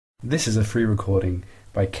This is a free recording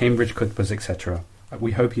by Cambridge Kutbas, etc.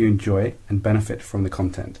 We hope you enjoy and benefit from the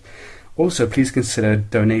content. Also, please consider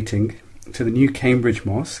donating to the new Cambridge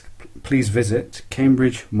Mosque. Please visit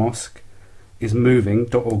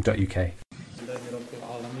cambridgemosqueismoving.org.uk.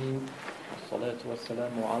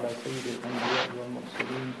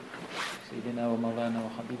 سيدنا ومولانا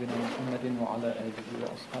وحبيبنا محمد وعلى آله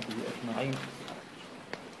وأصحابه أجمعين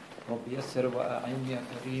رب يسر وأعين يا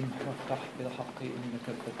كريم وافتح بالحق إنك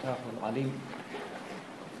الفتاح العليم.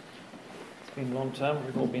 It's been a long term,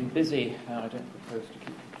 we've all been busy. I don't propose to keep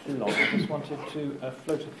it too long. I just wanted to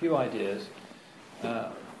float a few ideas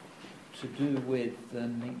to do with the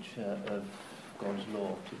nature of God's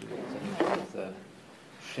law, to do with the nature of the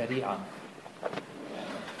Shari'ah,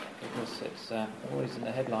 because it's always in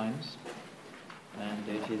the headlines, and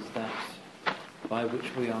it is that by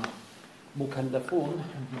which we are mukallafun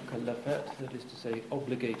and mukallafat, that is to say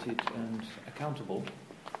obligated and accountable.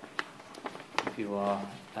 If you are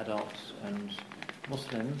adult and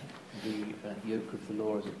Muslim, the yoke of the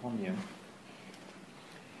law is upon you.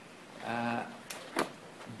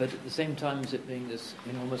 But at the same time as it being this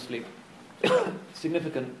enormously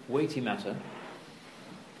significant, weighty matter,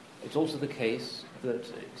 it's also the case that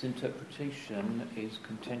its interpretation is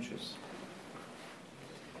contentious.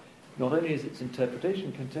 Not only is its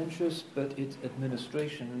interpretation contentious, but its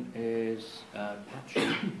administration is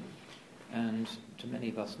patchy. And to many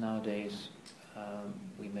of us nowadays,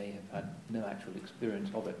 we may have had no actual experience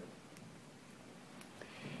of it.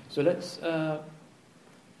 So let's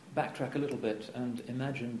backtrack a little bit and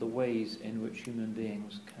imagine the ways in which human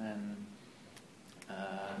beings can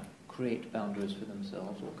create boundaries for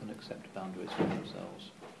themselves or can accept boundaries for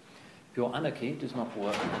themselves. Pure anarchy does not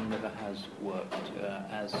work and never has worked.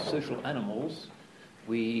 As social animals,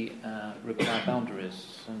 we require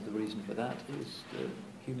boundaries, and the reason for that is the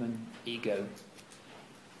human ego,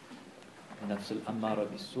 nafs al-ammara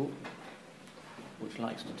bis-su', which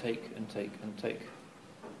likes to take and take and take.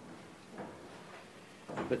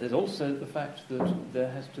 But there's also the fact that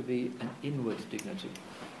there has to be an inward dignity.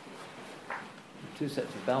 Two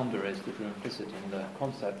sets of boundaries that are implicit in the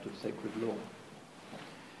concept of sacred law.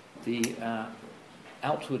 The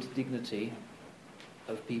outward dignity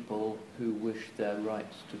of people who wish their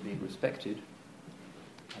rights to be respected,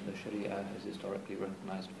 and the Shari'ah has historically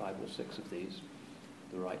recognized 5 or 6 of these: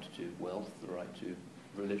 the right to wealth, the right to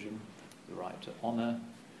religion, the right to honor,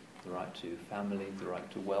 the right to family, the right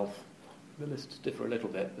to wealth. The lists differ a little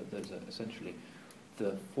bit, but those are essentially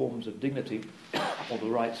the forms of dignity, or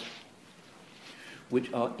the rights,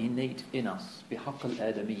 which are innate in us, bihaqq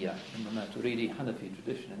al-adamiyya. In the Maturidi Hanafi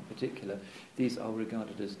tradition in particular, these are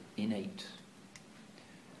regarded as innate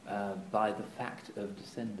by the fact of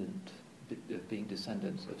being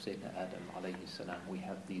descendants of Sayyidina Adam alayhi salam. We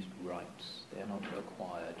have these rights. They are not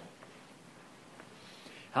acquired.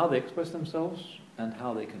 How they express themselves and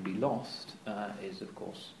how they can be lost is, of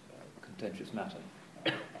course, a contentious matter.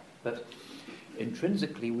 But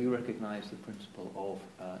intrinsically, we recognize the principle of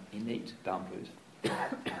innate boundaries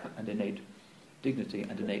and innate dignity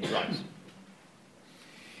and innate rights.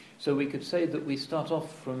 So we could say that we start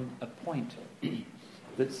off from a point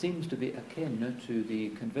that seems to be akin to the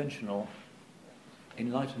conventional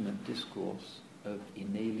Enlightenment discourse of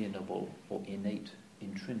inalienable or innate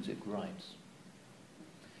intrinsic rights.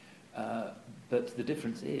 But the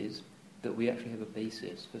difference is that we actually have a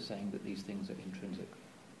basis for saying that these things are intrinsic.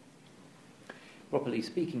 Properly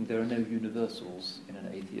speaking, there are no universals in an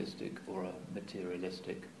atheistic or a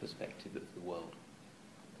materialistic perspective of the world.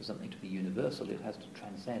 For something to be universal, it has to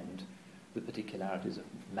transcend the particularities of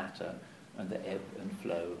matter and the ebb and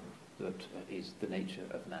flow that is the nature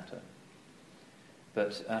of matter.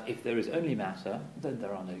 But if there is only matter, then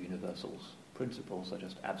there are no universals. Principles are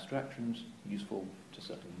just abstractions, useful to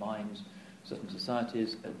certain minds, certain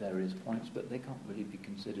societies at various points, but they can't really be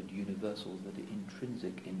considered universals that are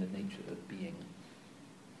intrinsic in the nature of being.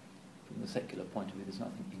 From the secular point of view, there's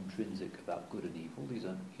nothing intrinsic about good and evil. These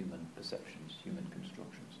are human perceptions, human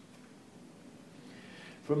constructions.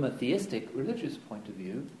 From a theistic, religious point of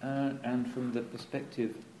view, and from the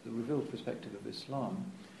perspective, the revealed perspective of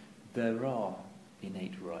Islam, there are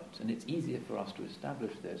innate rights, and it's easier for us to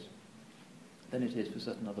establish this than it is for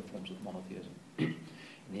certain other forms of monotheism. In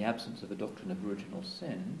the absence of a doctrine of original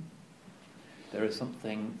sin, there is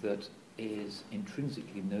something that is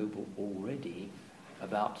intrinsically noble already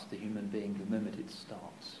about the human being the moment it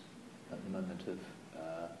starts, at the moment of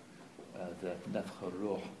the nafkh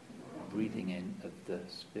al-ruh, breathing in of the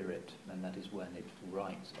spirit, and that is when its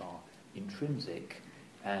rights are intrinsic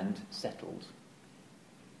and settled.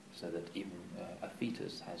 so that even a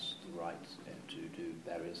fetus has the right to do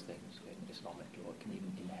various things in Islamic law. It can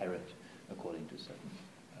even inherit according to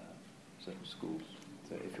certain schools.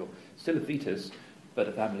 So if you're still a fetus, but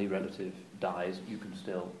a family relative dies, you can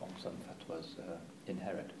still, on some fatwas,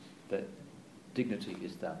 inherit. But dignity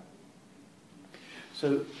is that.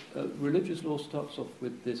 So religious law starts off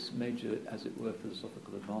with this major, as it were,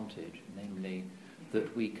 philosophical advantage, namely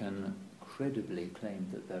that we can credibly claim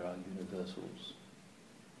that there are universals,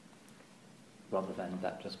 rather than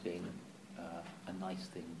that just being a nice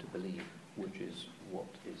thing to believe, which is what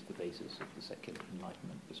is the basis of the secular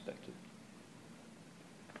Enlightenment perspective.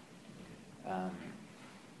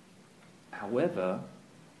 However,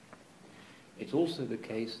 it's also the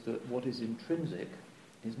case that what is intrinsic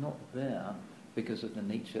is not there because of the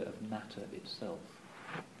nature of matter itself.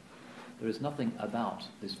 There is nothing about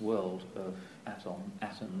this world of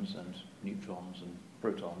atoms and neutrons and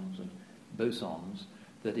protons and bosons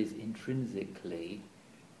that is intrinsically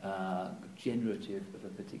generative of a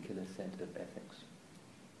particular set of ethics.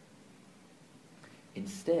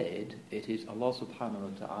 Instead, it is Allah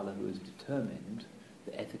subhanahu wa ta'ala who has determined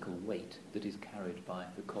the ethical weight that is carried by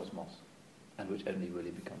the cosmos, and which only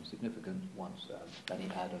really becomes significant once Bani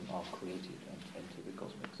Adam are created and enter the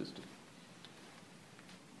cosmic system.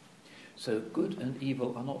 So good and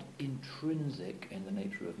evil are not intrinsic in the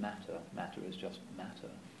nature of matter. Matter is just matter.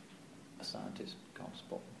 A scientist can't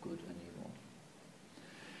spot good and evil.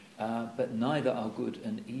 But neither are good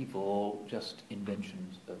and evil just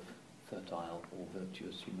inventions of fertile or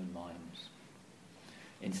virtuous human minds.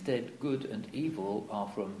 Instead, good and evil are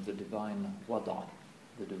from the divine wada,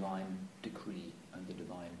 the divine decree and the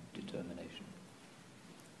divine determination.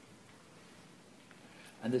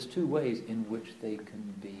 And there's two ways in which they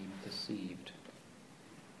can be perceived.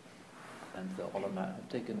 And the ulama have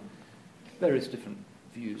taken various different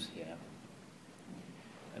views here.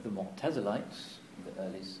 The Mu'tazilites, the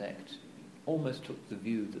early sect, almost took the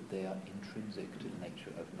view that they are intrinsic to the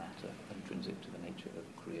nature of matter, intrinsic to the nature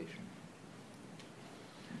of creation.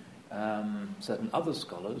 Certain other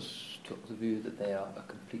scholars took the view that they are a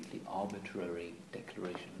completely arbitrary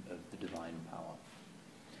declaration of the divine power.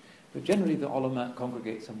 But generally the ulama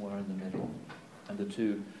congregate somewhere in the middle, and the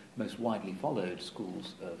two most widely followed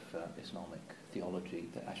schools of Islamic theology,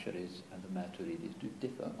 the Asharis and the Maturidis, do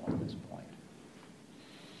differ on this point.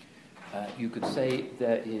 You could say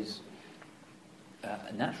there is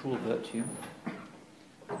a natural virtue,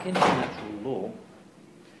 akin to natural law,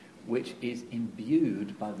 which is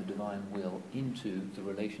imbued by the divine will into the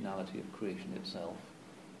relationality of creation itself,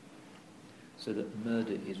 so that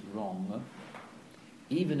murder is wrong.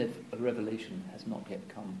 Even if a revelation has not yet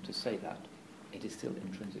come to say that, it is still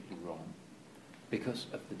intrinsically wrong, because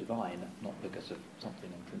of the divine, not because of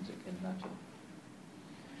something intrinsic in matter.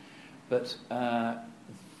 But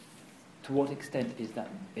to what extent is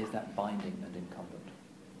that binding and incumbent?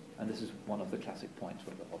 And this is one of the classic points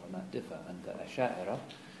where the ulama differ. And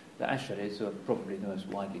the Asharis, who are probably the most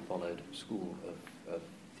widely followed school of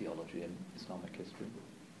theology in Islamic history,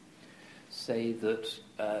 say that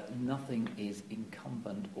nothing is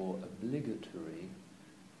incumbent or obligatory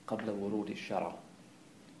قبل ورود الشرع,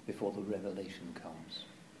 before the revelation comes.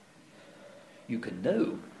 You can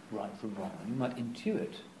know right from wrong, and you might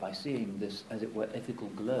intuit by seeing this, as it were, ethical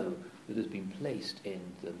glow that has been placed in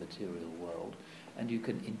the material world, and you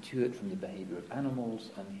can intuit from the behavior of animals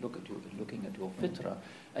and looking at your fitra,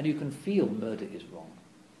 and you can feel murder is wrong,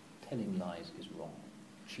 telling lies is wrong,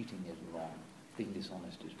 cheating is wrong, being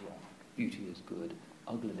dishonest is wrong, beauty is good,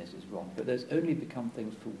 ugliness is wrong. But those only become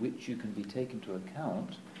things for which you can be taken to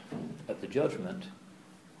account at the judgment.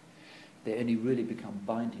 They only really become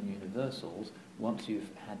binding universals once you've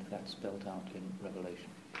had that spelled out in Revelation.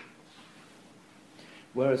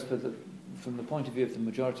 Whereas from the point of view of the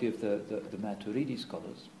majority of the Maturidi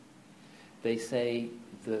scholars, they say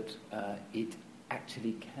that it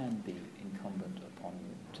actually can be incumbent upon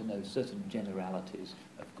you to know certain generalities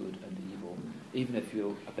of good and evil. Even if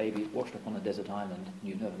you're a baby washed up on a desert island and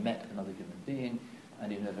you've never met another human being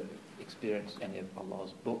and you've never experienced any of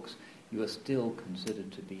Allah's books, you are still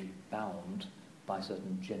considered to be bound by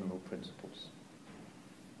certain general principles.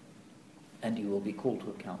 And you will be called to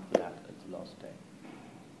account for that at the last day.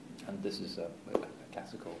 And this is a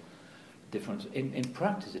classical difference. In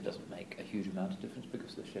practice, it doesn't make a huge amount of difference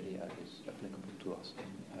because the Shari'ah is applicable to us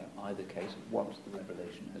in either case once the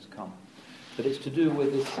revelation has come. But it's to do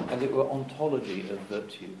with this, as it were, ontology of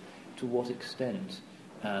virtue. To what extent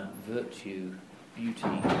virtue,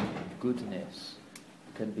 beauty, goodness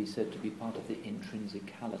can be said to be part of the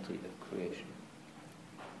intrinsicality of creation.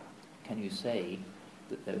 Can you say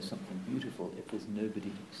that there is something beautiful if there's nobody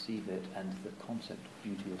to perceive it and the concept of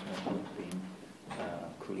beauty has not yet been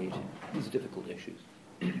created. These are difficult issues.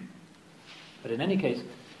 But in any case,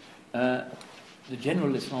 the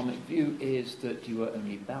general Islamic view is that you are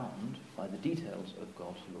only bound by the details of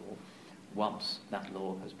God's law once that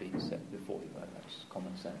law has been set before you. And that's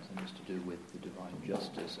common sense, and it's to do with the divine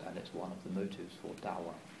justice, and it's one of the motives for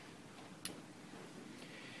da'wah.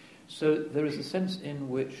 So there is a sense in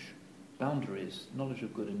which boundaries, knowledge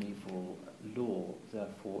of good and evil, law,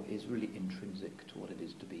 therefore, is really intrinsic to what it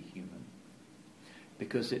is to be human.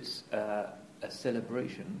 Because it's a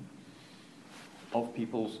celebration of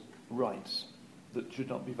people's rights that should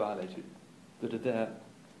not be violated, that are there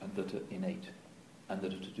and that are innate, and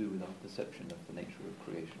that are to do with our perception of the nature of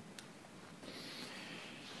creation.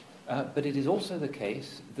 But it is also the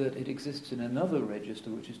case that it exists in another register,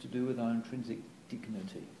 which is to do with our intrinsic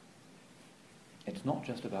dignity. It's not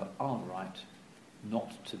just about our right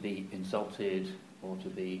not to be insulted or to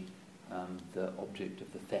be the object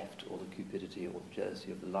of the theft or the cupidity or the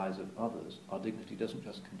jealousy of the lives of others. Our dignity doesn't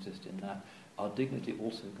just consist in that. Our dignity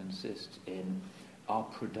also consists in our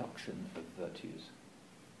production of virtues,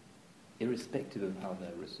 irrespective of how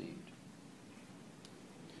they're received.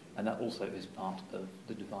 And that also is part of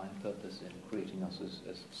the divine purpose in creating us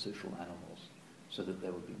as social animals, so that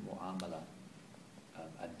there would be mu'amala.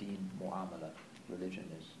 Ad-din, mu'amala, religion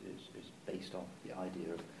is based on the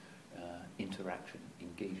idea of interaction,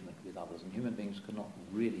 engagement with others. And human beings cannot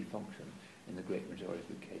really function, in the great majority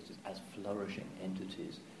of cases, as flourishing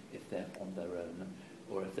entities if they're on their own,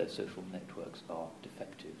 or if their social networks are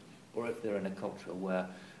defective, or if they're in a culture where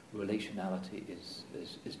relationality is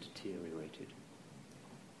deteriorated.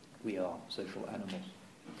 We are social animals.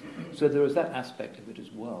 So there is that aspect of it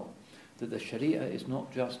as well, that the Shari'ah is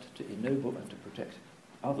not just to ennoble and to protect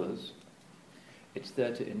others, it's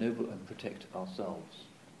there to ennoble and protect ourselves.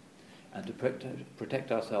 And to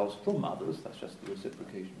protect ourselves from others, that's just the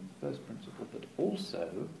reciprocation of the first principle, but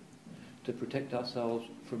also to protect ourselves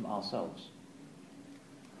from ourselves.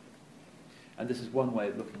 And this is one way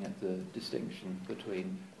of looking at the distinction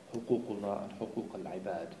between huququllah and huquq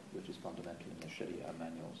al-ibad, which is fundamental in the Shari'ah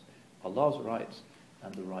manuals. Allah's rights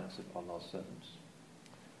and the rights of Allah's servants.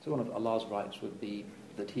 So one of Allah's rights would be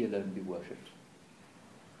that He alone be worshipped.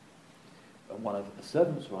 And one of a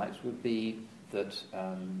servant's rights would be that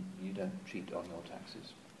you don't cheat on your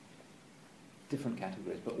taxes. Different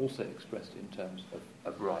categories, but also expressed in terms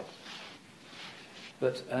of rights.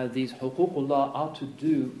 But these huququllah are to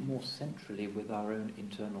do more centrally with our own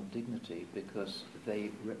internal dignity, because they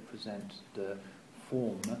represent the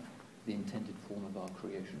intended form of our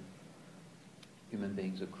creation. Human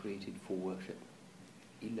beings are created for worship.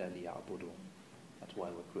 Illa liya'budun. That's why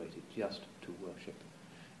we're created, just to worship.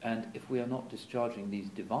 And if we are not discharging these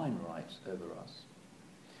divine rights over us,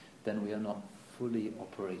 then we are not fully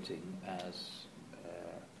operating as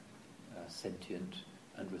sentient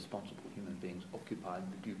and responsible human beings occupying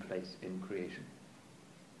the due place in creation.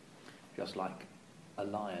 Just like a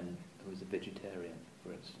lion who is a vegetarian,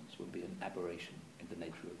 for instance, would be an aberration in the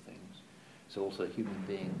nature of things. So also a human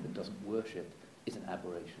being that doesn't worship is an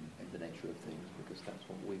aberration in the nature of things, because that's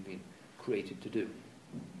what we've been created to do.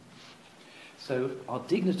 So our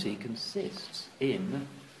dignity consists in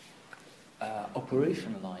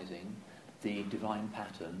operationalizing the divine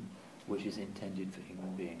pattern which is intended for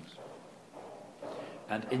human beings.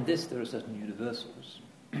 And in this there are certain universals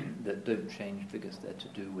that don't change because they're to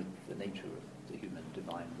do with the nature of the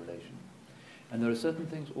human-divine relation. And there are certain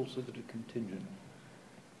things also that are contingent.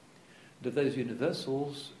 And of those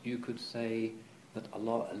universals, you could say that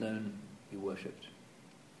Allah alone be worshipped,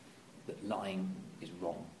 that lying is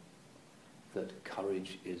wrong, that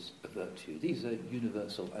courage is a virtue. These are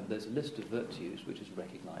universal, and there's a list of virtues which is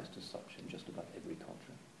recognized as such in just about every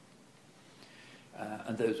culture.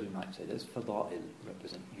 And those we might say, there's fada'il,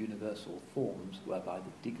 represent universal forms whereby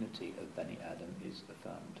the dignity of Bani Adam is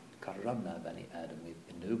affirmed. Karramna Bani Adam, we've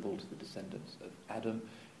ennobled the descendants of Adam.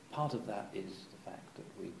 Part of that is the fact that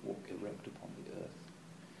we walk erect upon the earth,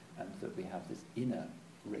 and that we have this inner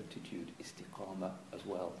rectitude, istiqamah, as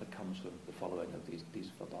well, that comes from the following of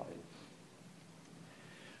these fada'il.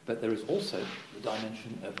 But there is also the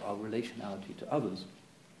dimension of our relationality to others,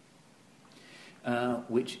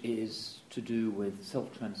 which is to do with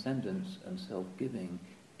self-transcendence and self-giving,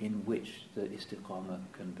 in which the istiqamah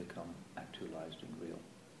can become actualized and real.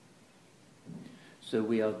 So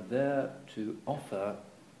we are there to offer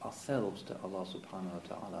ourselves to Allah subhanahu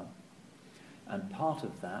wa ta'ala, and part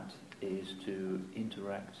of that is to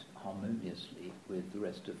interact harmoniously with the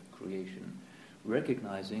rest of creation,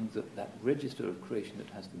 recognizing that that register of creation that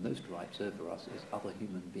has the most rights over us is other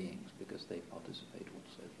human beings, because they participate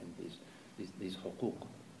also in these huquq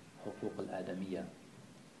al-adamiyya,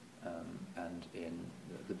 and in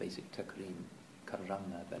the basic takreem,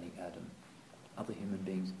 karramna bani Adam. Other human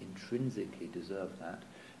beings intrinsically deserve that,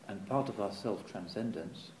 and part of our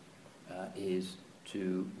self-transcendence is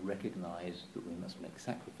to recognize that we must make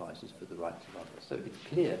sacrifices for the rights of others. So it's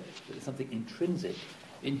clear that there's something intrinsic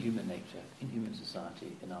in human nature, in human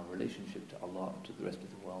society, in our relationship to Allah, to the rest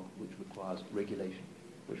of the world, which requires regulation,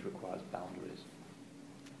 which requires boundaries.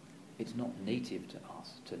 It's not native to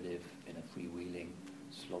us to live in a freewheeling,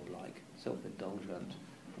 slob-like, self-indulgent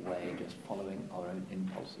way, just following our own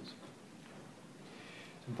impulses.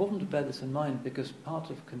 It's important to bear this in mind, because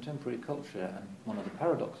part of contemporary culture, and one of the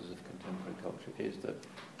paradoxes of contemporary culture, is that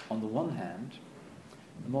on the one hand,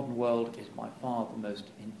 the modern world is by far the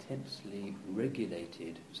most intensely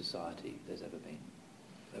regulated society there's ever been.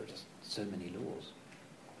 There are just so many laws.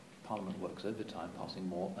 Parliament works overtime, passing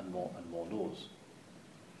more and more and more laws.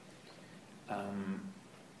 And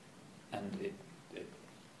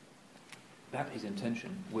that is in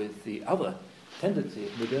tension with the other tendency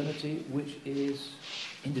of modernity, which is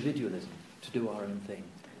individualism, to do our own thing,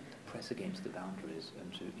 to press against the boundaries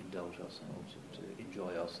and to indulge ourselves, and to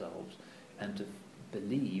enjoy ourselves, and to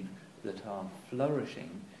believe that our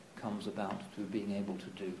flourishing comes about through being able to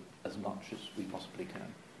do as much as we possibly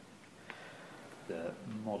can. The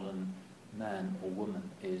modern man or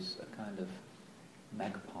woman is a kind of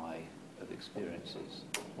magpie of experiences,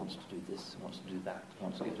 wants to do this, wants to do that,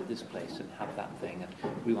 wants to go to this place and have that thing,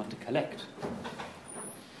 and we want to collect.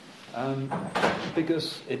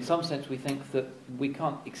 Because in some sense we think that we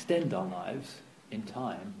can't extend our lives in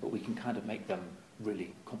time, but we can kind of make them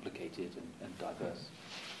really complicated and diverse.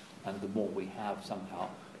 And the more we have somehow,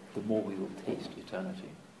 the more we will taste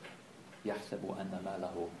eternity. يَحْسَبُ أَنَّ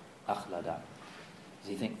مَالَهُ أَخْلَدَ. Does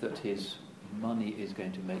he think that his money is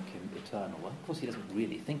going to make him eternal? Well, of course he doesn't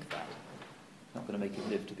really think that. It's not going to make him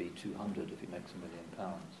live to be 200 if he makes £1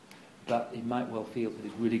 million. But he might well feel that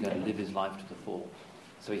he's really going to live his life to the full.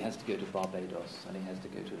 So he has to go to Barbados, and he has to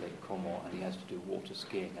go to Lake Como, and he has to do water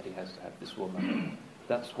skiing, and he has to have this woman.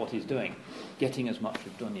 That's what he's doing, getting as much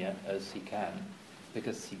of dunya as he can,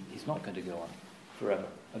 because he's not going to go on forever.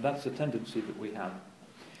 And that's a tendency that we have.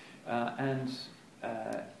 And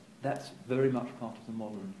that's very much part of the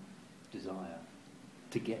modern desire,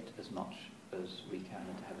 to get as much as we can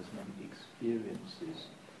and to have as many experiences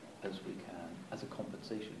as we can as a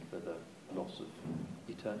compensation for the loss of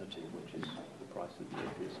eternity, which is the price that the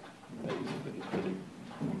atheist pays for his belief.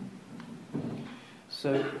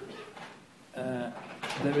 So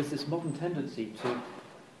there is this modern tendency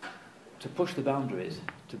to push the boundaries,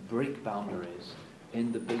 to break boundaries,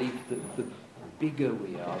 in the belief that the bigger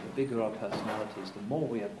we are, the bigger our personalities, the more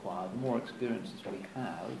we acquire, the more experiences we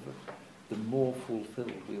have, the more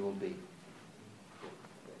fulfilled we will be.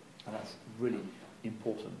 And that's really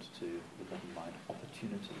important to the modern mind.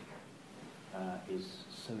 Opportunity is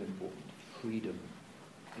so important. Freedom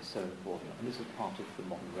is so important. And this is part of the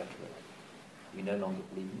modern rhetoric. We no longer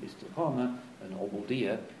believe in istiqamah and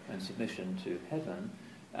ubudiyya and submission to heaven.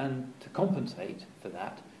 And to compensate for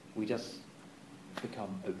that, we just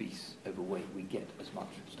become obese, overweight. We get as much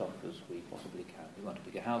stuff as we possibly can. We want a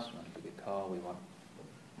bigger house, we want a bigger car, we want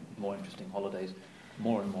more interesting holidays,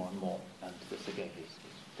 more and more and more. And this again is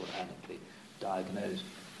Quranically diagnosed.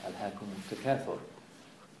 Abdal Hakim Murad.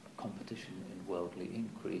 Competition in worldly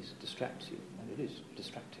increase distracts you, and it is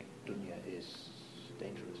distracting. Dunya is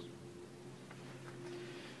dangerous.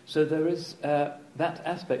 So there is that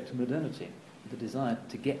aspect of modernity, the desire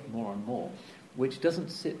to get more and more, which doesn't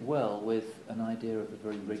sit well with an idea of a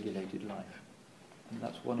very regulated life. And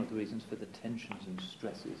that's one of the reasons for the tensions and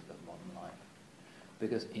stresses of modern life.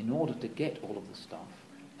 Because in order to get all of the stuff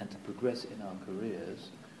and to progress in our careers,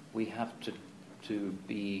 we have to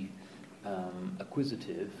be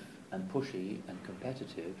acquisitive and pushy and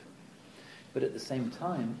competitive. But at the same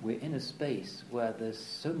time, we're in a space where there's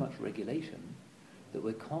so much regulation that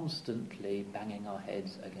we're constantly banging our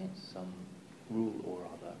heads against some rule or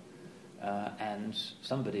other. And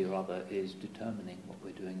somebody or other is determining what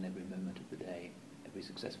we're doing in every moment of the day. Every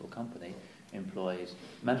successful company employs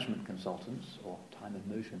management consultants or time and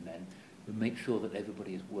motion men who make sure that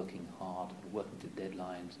everybody is working hard and working to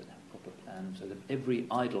deadlines and have proper plans, so that every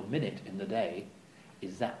idle minute in the day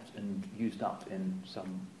is zapped and used up in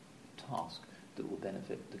some task that will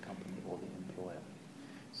benefit the company or the employer.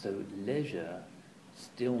 So leisure,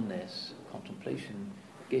 stillness, contemplation,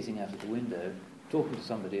 gazing out of the window, talking to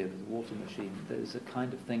somebody over the water machine, those are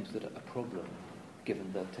kind of things that are a problem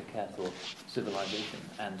given the Teketo civilization.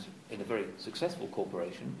 And in a very successful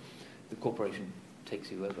corporation, the corporation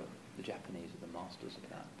takes you over. The Japanese are the masters of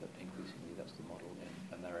that, but increasingly that's the model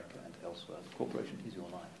in America and elsewhere. The corporation is your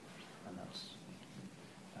life, and that's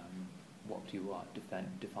what you are,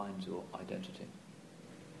 defines your identity.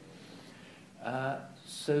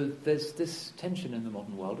 So there's this tension in the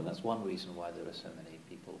modern world, and that's one reason why there are so many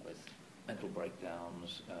people with mental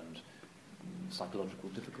breakdowns and psychological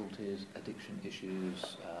difficulties, addiction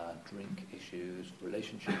issues, drink issues,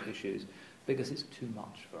 relationship issues, because it's too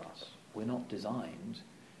much for us. We're not designed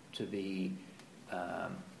to be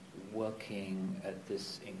working at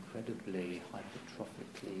this incredibly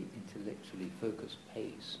hypertrophically, intellectually focused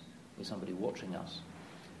pace with somebody watching us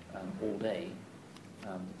all day.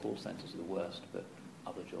 The call centres are the worst, but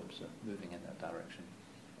other jobs are moving in that direction.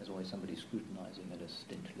 There's always somebody scrutinising at a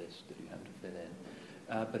stint list that you have to fill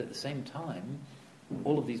in. But at the same time,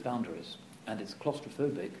 all of these boundaries, and it's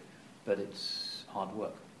claustrophobic, but it's hard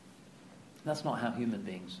work. That's not how human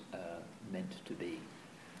beings are meant to be.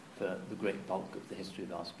 For the great bulk of the history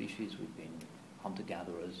of our species, we've been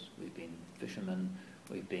hunter-gatherers, we've been fishermen,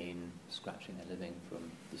 we've been scratching a living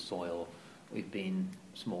from the soil, we've been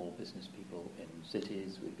small business people in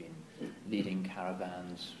cities, we've been leading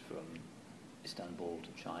caravans from Istanbul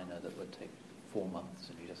to China that would take 4 months,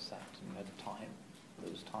 and you just sat and you had time.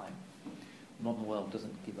 There was time. The modern world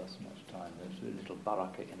doesn't give us much time. There's very little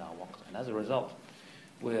baraka in our waqt, and as a result,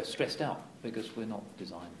 we're stressed out because we're not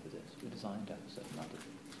designed for this. We're designed to have a certain amount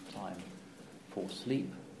of time for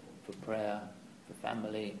sleep, for prayer, for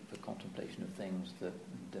family, for contemplation of things that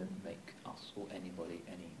don't make us or anybody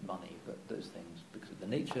any money, but those things, because of the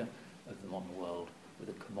nature of the modern world, with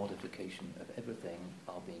the commodification of everything,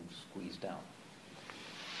 are being squeezed out.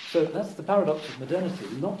 So that's the paradox of modernity.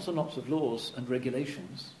 Lots and lots of laws and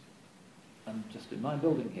regulations. And just in my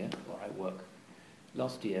building here, where I work,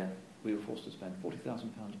 last year we were forced to spend £40,000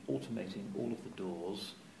 automating all of the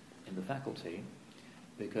doors in the faculty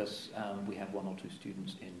because we had 1 or 2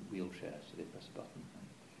 students in wheelchairs, so they press a button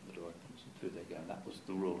and the door opens and through they go. And that was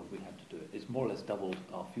the rule, and we had to do it. It's more or less doubled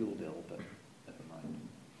our fuel bill, but never mind.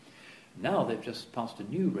 Now they've just passed a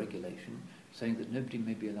new regulation saying that nobody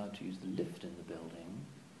may be allowed to use the lift in the building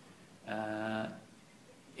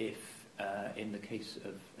if, in the case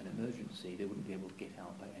of an emergency, they wouldn't be able to get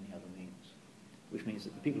out by any other means. Which means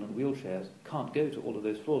that the people in wheelchairs can't go to all of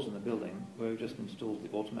those floors in the building where we've just installed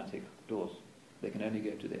the automatic doors. They can only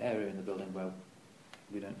go to the area in the building where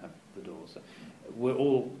we don't have the doors. So we're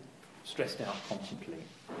all stressed out constantly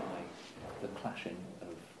by the clashing of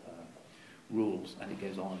rules, and it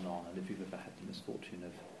goes on. And if you've ever had the misfortune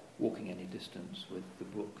of walking any distance with the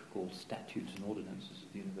book called Statutes and Ordinances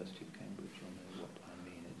at the University of Cambridge, you'll know what I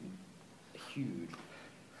mean. It's a huge,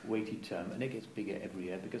 weighty term, and it gets bigger every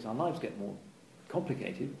year because our lives get more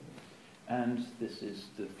complicated, and this is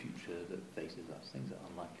the future that faces us. Things are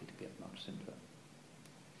unlikely to get much simpler.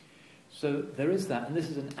 So there is that, and this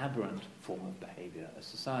is an aberrant form of behaviour, a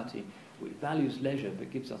society which values leisure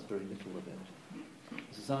but gives us very little of it.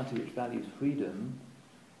 A society which values freedom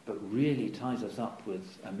but really ties us up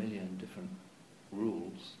with a million different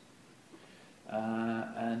rules.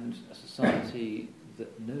 And a society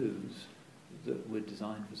that knows that we're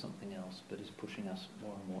designed for something else but is pushing us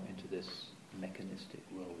more and more into this mechanistic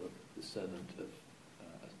role of the servant of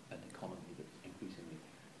an economy that's increasingly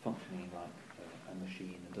functioning like a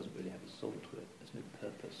machine and doesn't really have a soul to it. There's no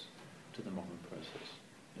purpose to the modern process,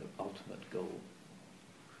 no ultimate goal.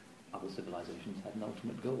 Other civilizations had an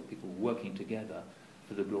ultimate goal, people working together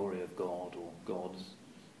for the glory of God or gods.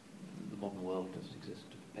 The modern world doesn't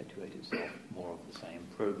exist to perpetuate itself, more of the same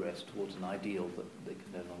progress towards an ideal that they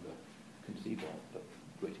can no longer conceive of, but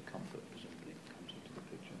greater comfort presumably comes into the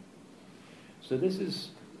picture. So this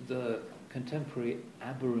is the contemporary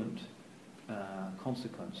aberrant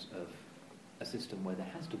consequence of a system where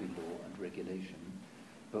there has to be law and regulation,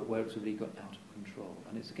 but where it's really got out of control.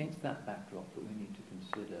 And it's against that backdrop that we need to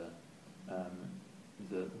consider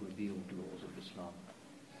the revealed laws of Islam.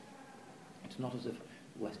 It's not as if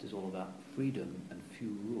the West is all about freedom and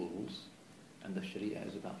few rules, and the Shari'ah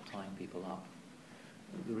is about tying people up.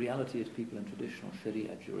 The reality is people in traditional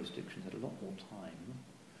Shari'ah jurisdictions had a lot more time,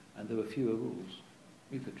 and there were fewer rules.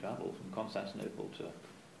 You could travel from Constantinople to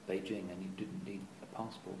Beijing and you didn't need a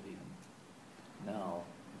passport even. Now,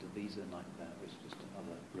 the visa nightmare is just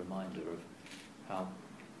another reminder of how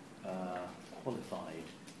qualified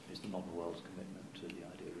is the modern world's commitment to the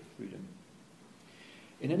idea of freedom.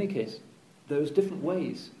 In any case, there's different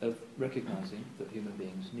ways of recognizing that human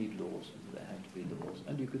beings need laws and that there have to be laws.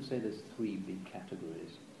 And you could say there's 3 big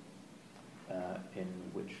categories in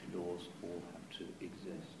which laws all have to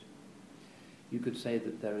exist. You could say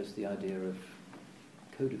that there is the idea of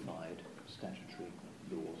codified statutory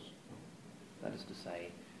laws. That is to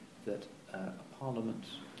say that a parliament,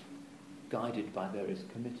 guided by various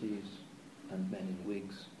committees and men in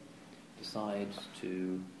wigs, decides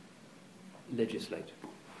to legislate,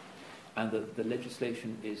 and that the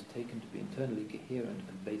legislation is taken to be internally coherent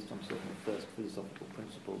and based on certain first philosophical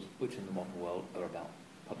principles, which in the modern world are about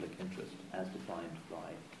public interest, as defined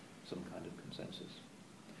by some kind of consensus.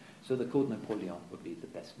 So the Code Napoleon would be the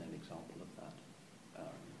best-known example of that.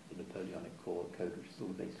 The Napoleonic Code, which is still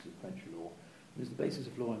the basis of French law, is the basis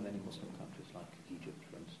of law in many Muslim countries, like Egypt,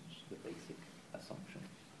 for instance, the basic assumption.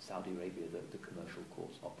 Saudi Arabia, the commercial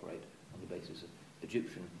courts operate on the basis of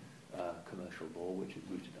Egyptian commercial law, which is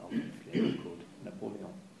rooted ultimately in the Code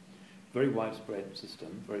Napoleon. Very widespread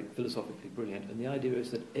system, very philosophically brilliant, and the idea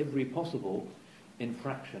is that every possible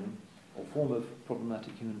infraction or form of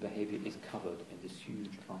problematic human behaviour is covered in this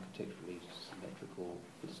huge, architecturally symmetrical,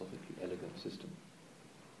 philosophically elegant system.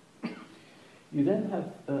 You then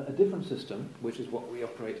have a different system, which is what we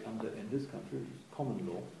operate under in this country, which is common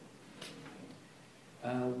law,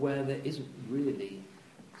 where there isn't really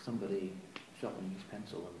somebody sharpening his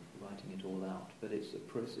pencil and writing it all out, but it's a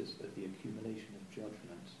process of the accumulation of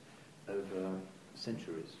judgments over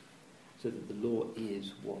centuries, so that the law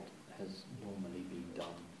is what has normally been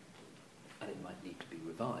done, and it might need to be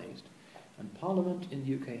revised. And Parliament in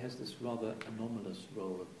the UK has this rather anomalous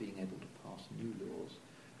role of being able to pass new laws,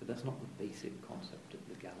 but that's not the basic concept of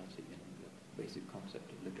legality in England. The basic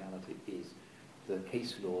concept of legality is the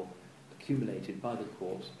case law accumulated by the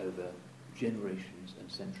courts over generations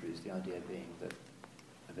and centuries, the idea being that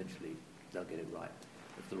eventually they'll get it right.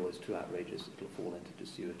 If the law is too outrageous, it'll fall into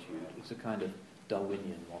desuetude. It's a kind of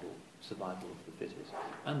Darwinian model, survival of the fittest.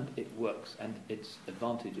 And it works, and its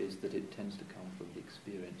advantage is that it tends to come from the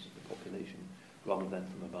experience of the population rather than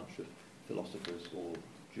from a bunch of philosophers or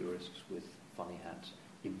jurists with funny hats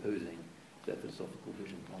imposing their philosophical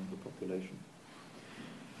vision on the population.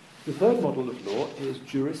 The third model of law is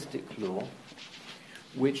juristic law,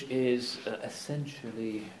 which is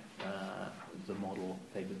essentially the model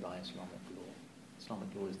favoured by Islamic law. Islamic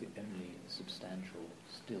law is the only substantial,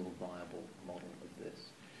 still viable model of this.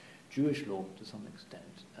 Jewish law, to some extent,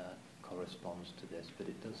 corresponds to this, but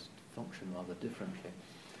it does function rather differently,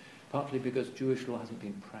 partly because Jewish law hasn't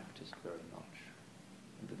been practiced very much,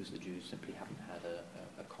 and because the Jews simply haven't had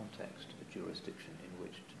a context, a jurisdiction in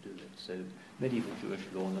which to do it. So medieval Jewish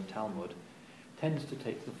law in the Talmud tends to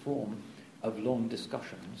take the form of long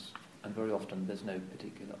discussions, and very often there's no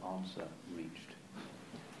particular answer reached,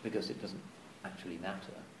 because it doesn't actually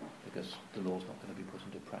matter, because the law's not going to be put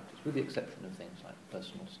into practice, with the exception of things like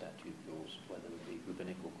personal statute laws, where there would be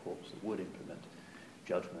rabbinical courts that would implement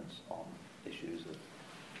judgments on issues of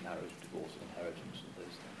marriage, divorce, inheritance, and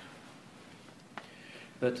those things.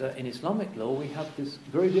 But in Islamic law, we have this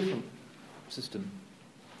very different system,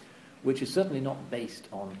 which is certainly not based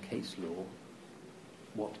on case law.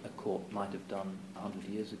 What a court might have done 100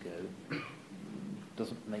 years ago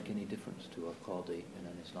doesn't make any difference to a qadi in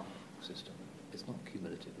an Islamic system. It's not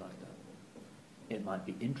cumulative like that. It might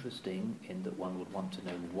be interesting in that one would want to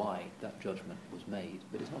know why that judgment was made,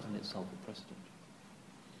 but it's not in itself a precedent.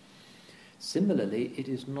 Similarly, it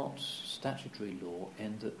is not statutory law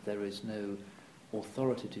in that there is no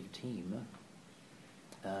authoritative team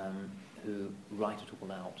who write it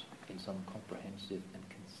all out in some comprehensive and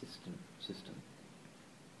consistent system,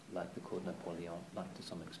 like the Code Napoleon, like to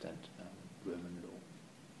some extent Roman law.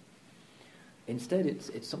 Instead,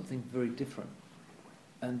 it's something very different,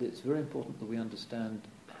 and it's very important that we understand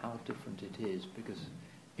how different it is, because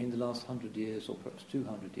in the last 100 years, or perhaps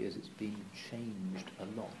 200 years, it's been changed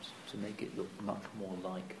a lot to make it look much more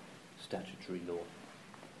like statutory law.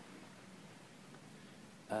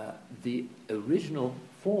 The original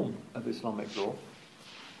form of Islamic law,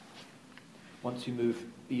 once you move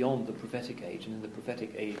beyond the prophetic age, and in the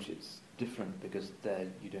prophetic age it's different because there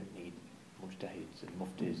you don't need mujtahids and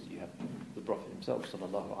muftis, you have the Prophet himself,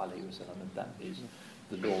 sallallahu alayhi wa sallam, and that is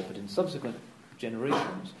the law. But in subsequent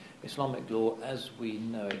generations, Islamic law as we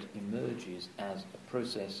know it emerges as a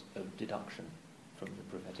process of deduction from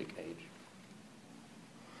the prophetic age.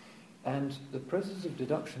 And the process of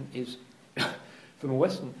deduction is, from a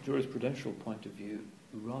Western jurisprudential point of view,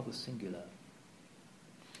 rather singular.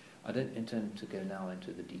 I don't intend to go now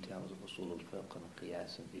into the details of usul al-fiqh and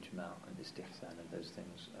qiyas and ijma' and istihsan and those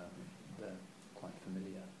things. They're quite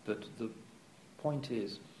familiar. But the point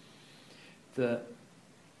is, the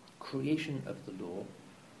creation of the law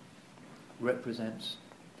represents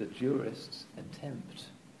the jurists' attempt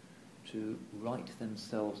to write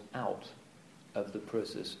themselves out of the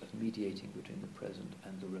process of mediating between the present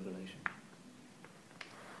and the revelation.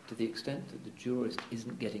 to the extent that the jurist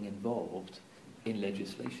isn't getting involved in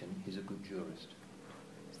legislation, he's a good jurist.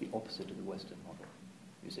 It's the opposite of the Western model.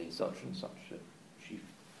 You say such and such a chief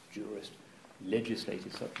jurist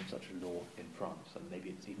legislated such and such a law in France, and maybe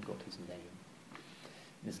it's even got his name.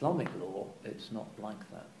 In Islamic law, it's not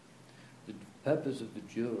like that. The purpose of the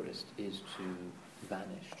jurist is to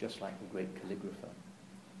vanish, just like the great calligrapher.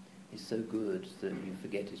 He's so good that you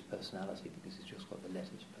forget his personality because he's just got the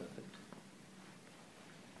letters perfect.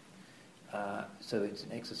 So it's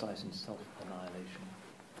an exercise in self-annihilation.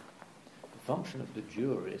 The function of the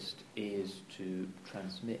jurist is to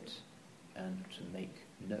transmit and to make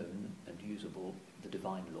known and usable the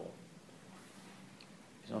divine law.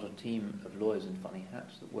 It's not a team of lawyers in funny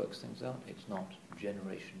hats that works things out. It's not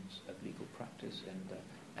generations of legal practice in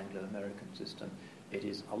the Anglo-American system. It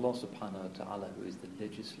is Allah subhanahu wa ta'ala who is the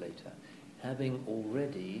legislator, having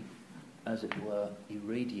already, as it were,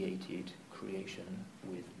 irradiated creation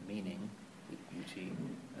with meaning, with beauty,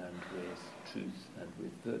 and with truth, and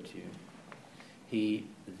with virtue. He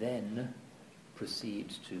then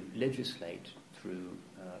proceeds to legislate through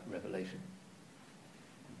revelation.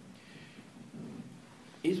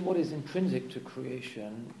 Is what is intrinsic to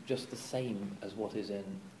creation just the same as what is in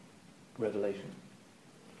revelation?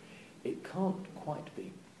 It can't quite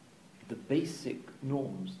be. The basic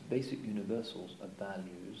norms, basic universals of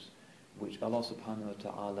values, which Allah subhanahu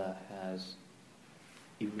wa ta'ala has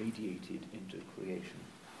irradiated into creation,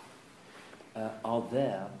 are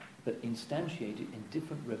there, but instantiated in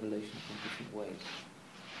different revelations in different ways.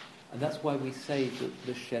 And that's why we say that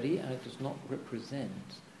the Shari'ah does not represent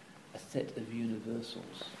a set of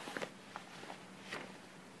universals.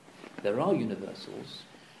 There are universals,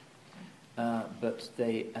 but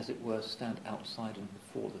they, as it were, stand outside and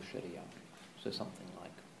before the Shari'ah. So something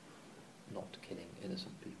like not killing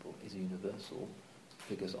innocent people is universal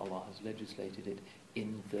because Allah has legislated it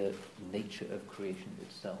in the nature of creation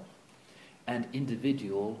itself. And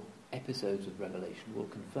individual episodes of revelation will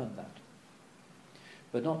confirm that.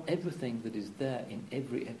 But not everything that is there in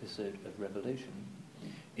every episode of revelation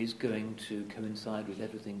is going to coincide with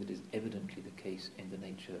everything that is evidently the case in the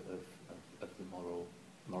nature of the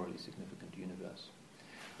morally significant universe.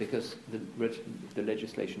 Because the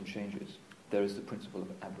legislation changes. There is the principle of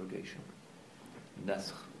abrogation,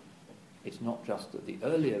 nasakh. It's not just that the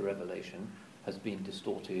earlier revelation has been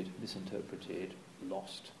distorted, misinterpreted,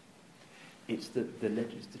 lost. It's that the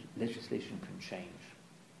legislation can change.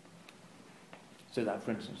 So that,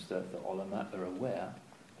 for instance, the ulama are aware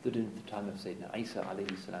that in the time of Sayyidina Isa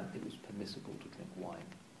alayhi salam, it was permissible to drink wine.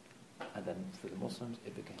 And then for the Muslims,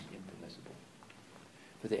 it became impermissible.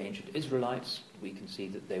 For the ancient Israelites, we can see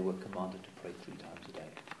that they were commanded to pray 3 times a day.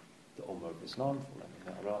 The Ummah of Islam, following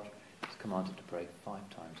the Mi'raj, is commanded to pray 5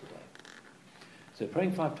 times a day. So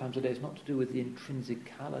praying 5 times a day is not to do with the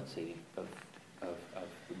intrinsicality of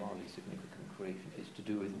the morally significant creation. It's to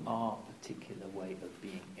do with our particular way of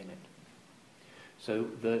being in it. So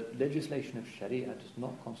the legislation of Shari'ah does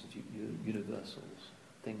not constitute universals,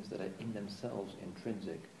 things that are in themselves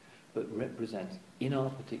intrinsic, but represent, in our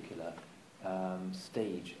particular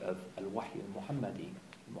stage of al-Wahy al-Muhammadi,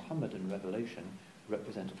 Muhammadan revelation,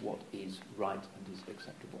 represent what is right and is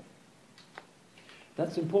acceptable.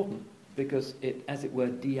 That's important because it, as it were,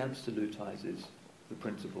 de-absolutizes the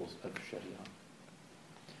principles of Shari'ah,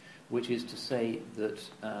 which is to say that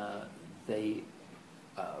they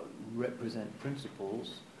represent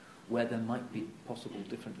principles where there might be possible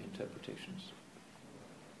different interpretations.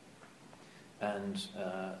 And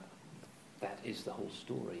that is the whole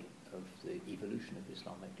story of the evolution of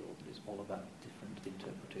Islamic law, that is all about different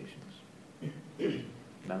interpretations.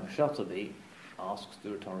 Imam Shatibi asks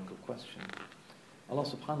the rhetorical question. Allah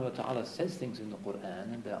subhanahu wa ta'ala says things in the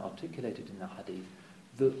Qur'an, and they're articulated in the Hadith,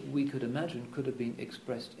 that we could imagine could have been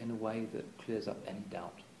expressed in a way that clears up any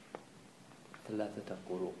doubt. Thalathata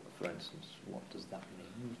quru', for instance, what does that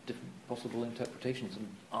mean? Different possible interpretations, and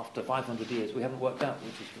after 500 years we haven't worked out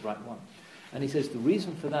which is the right one. And he says the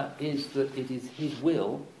reason for that is that it is his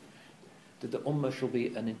will that the Ummah shall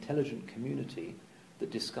be an intelligent community that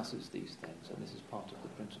discusses these things, and this is part of the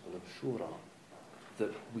principle of shura,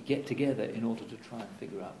 that we get together in order to try and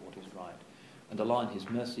figure out what is right. And Allah in His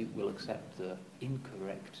mercy will accept the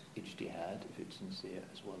incorrect ijtihad, if it's sincere,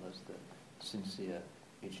 as well as the sincere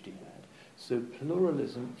ijtihad. So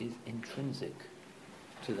pluralism is intrinsic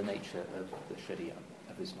to the nature of the Shari'ah,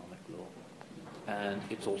 of Islamic law. And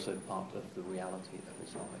it's also part of the reality of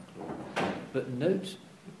Islamic law. But note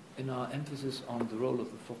in our emphasis on the role of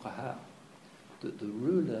the fuqaha that the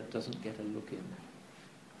ruler doesn't get a look in.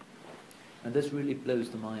 And this really blows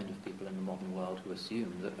the mind of people in the modern world who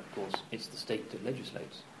assume that, of course, it's the state that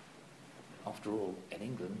legislates. After all, in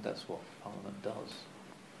England, that's what Parliament does.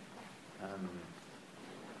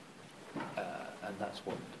 And that's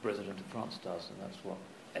what the President of France does, and that's what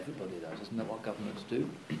everybody does. Isn't that what governments do?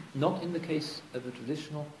 Not in the case of a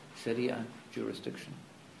traditional Shari'ah jurisdiction.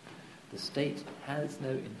 The state has no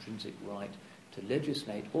intrinsic right to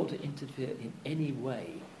legislate or to interfere in any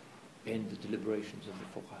way in the deliberations of the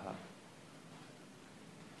fuqaha.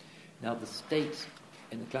 Now, the state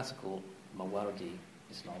in the classical Mawardi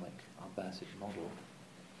Islamic Abbasid model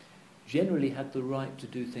generally had the right to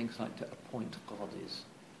do things like to appoint qadis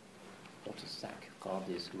or to sack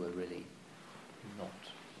qadis who were really not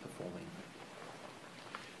performing.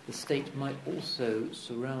 The state might also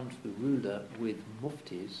surround the ruler with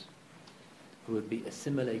muftis who would be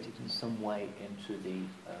assimilated in some way into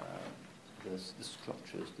the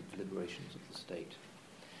structures, the deliberations of the state.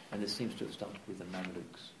 And this seems to have started with the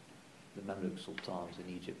Mamluks. The Mamluk sultans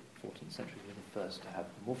in Egypt, 14th century, were the first to have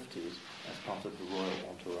muftis as part of the royal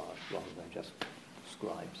entourage, rather than just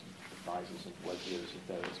scribes and advisors and wazirs of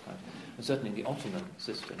various kinds. And certainly in the Ottoman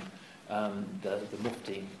system, the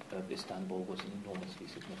mufti of Istanbul was an enormously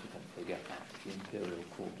significant figure at the imperial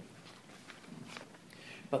court.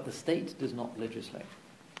 But the state does not legislate.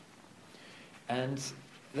 And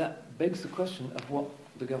that begs the question of what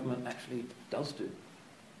the government actually does do.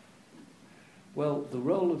 Well, the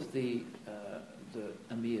role of the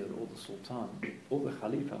emir or the sultan or the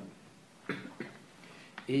khalifa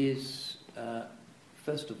is,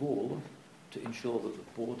 first of all, to ensure that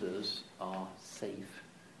the borders are safe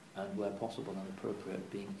and, where possible and appropriate,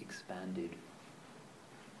 being expanded.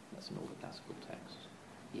 That's in all the classical texts.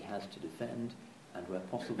 He has to defend and, where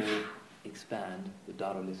possible, expand the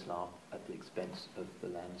Dar al-Islam at the expense of the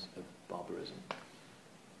lands of barbarism.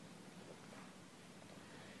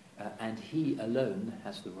 And he alone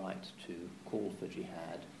has the right to call for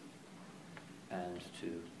jihad and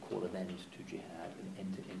to call an end to jihad and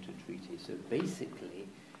enter into treaties. So basically,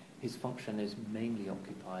 his function is mainly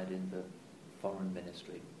occupied in the foreign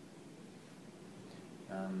ministry.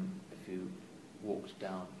 If you walked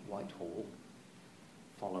down Whitehall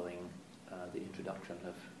following the introduction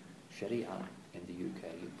of Shari'ah in the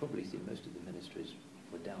UK, you'd probably see most of the ministries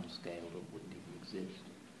were downscaled or wouldn't even exist.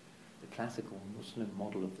 The classical Muslim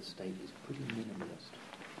model of the state is pretty minimalist.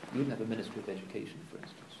 You wouldn't have a Ministry of Education, for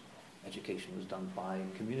instance. Education was done by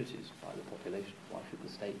communities, by the population. Why should the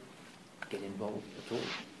state get involved at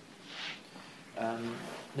all?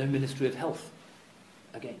 No Ministry of Health.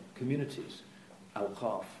 Again, communities.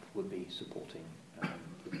 Al-Khaf would be supporting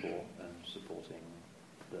the poor and supporting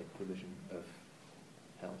the provision of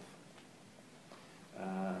health.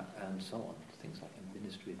 And so on. Things like a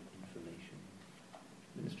Ministry of Information.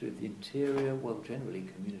 Ministry of the Interior, well, generally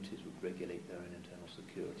communities would regulate their own internal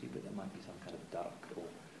security, but there might be some kind of dark or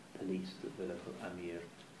police that the local Amir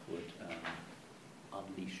would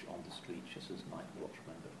unleash on the street, just as night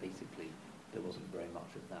watchmen, but basically there wasn't very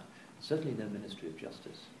much of that. Certainly no Ministry of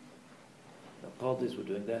Justice. The Qadis were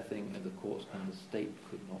doing their thing in the courts, and the state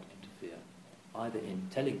could not interfere, either in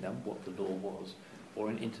telling them what the law was or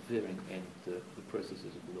in interfering in the processes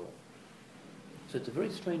of the law. So it's a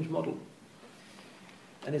very strange model.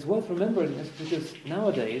 And it's worth remembering this because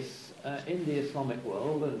nowadays, in the Islamic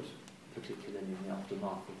world, and particularly in the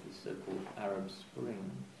aftermath of the so-called Arab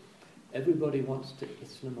Spring, everybody wants to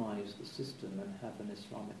Islamize the system and have an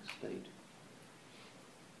Islamic state.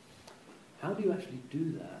 How do you actually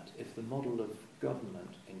do that if the model of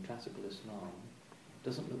government in classical Islam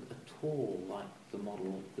doesn't look at all like the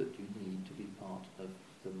model that you need to be part of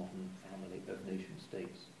the modern family of nation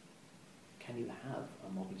states? Can you have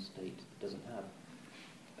a modern state that doesn't have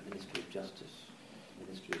a Ministry of Justice,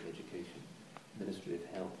 Ministry of Education, Ministry of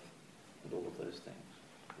Health, and all of those things,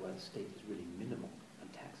 where the state is really minimal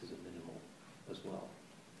and taxes are minimal as well?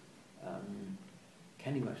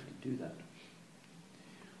 Can you actually do that?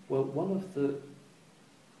 Well, one of the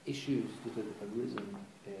issues that have arisen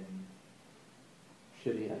in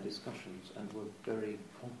Shari'ah discussions and were very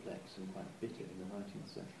complex and quite bitter in the 19th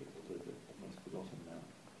century, although they're almost forgotten now,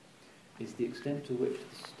 is the extent to which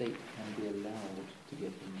the state can be allowed to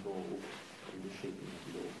get involved in the shaping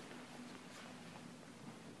of law.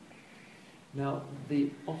 Now,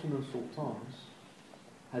 the Ottoman sultans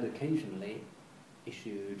had occasionally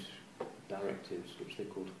issued directives which they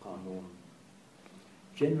called qanun,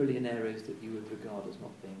 generally in areas that you would regard as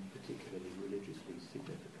not being particularly religiously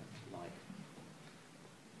significant, like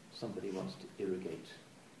somebody wants to irrigate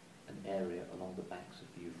an area along the banks of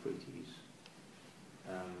the Euphrates,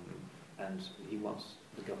 and he wants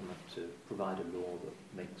the government to provide a law that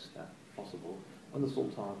makes that possible, and the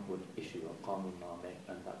Sultan would issue a qanunnameh,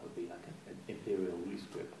 and that would be like an imperial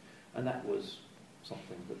rescript, and that was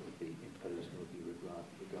something that would be imposed and would be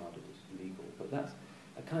regarded as legal. But that's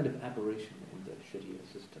a kind of aberration in the Shari'ah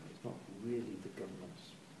system. It's not really the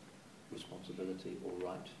government's responsibility or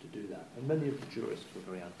right to do that. And many of the jurists were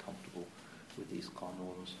very uncomfortable with these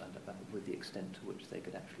qanons and with the extent to which they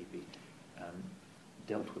could actually be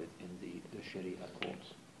dealt with in the Shari'ah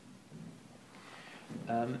courts.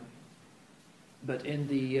 But in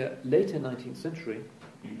the later 19th century,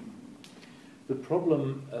 the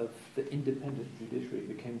problem of the independent judiciary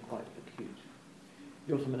became quite acute.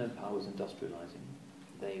 The Ottoman Empire was industrializing.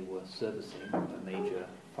 They were servicing a major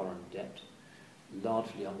foreign debt,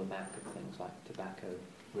 largely on the back of things like tobacco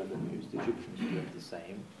revenues. The Egyptians were doing the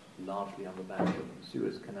same, largely on the back of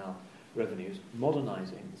Suez Canal revenues,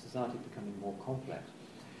 modernizing, society becoming more complex.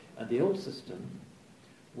 And the old system,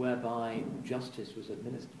 whereby justice was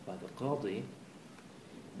administered by the Qadi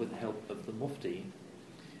with the help of the Mufti,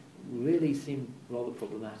 really seemed rather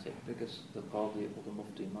problematic, because the Qadi or the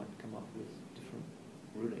Mufti might come up with different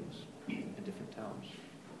rulings in different towns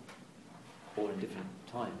or in different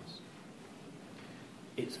times.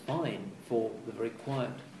 It's fine for the very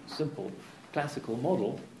quiet, simple, classical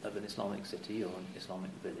model of an Islamic city or an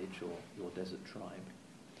Islamic village or your desert tribe.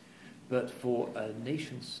 But for a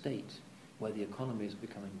nation state where the economy is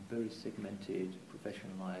becoming very segmented,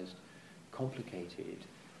 professionalized, complicated,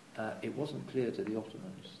 it wasn't clear to the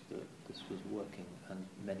Ottomans that this was working, and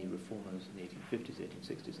many reformers in the 1850s,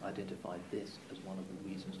 1860s identified this as one of the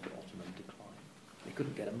reasons for Ottoman decline. They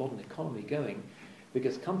couldn't get a modern economy going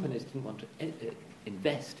because companies didn't want to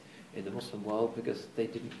invest in the Muslim world because they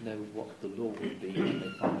didn't know what the law would be when they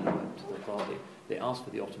finally went to the Qadi. They asked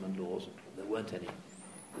for the Ottoman laws, there weren't any.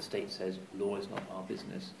 The state says law is not our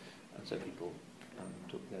business, and so people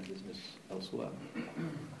took their business elsewhere.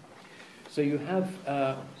 So you have,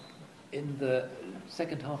 in the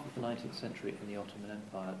second half of the 19th century in the Ottoman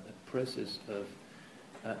Empire, a process of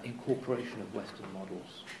incorporation of Western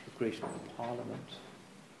models, the creation of a parliament,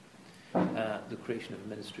 the creation of a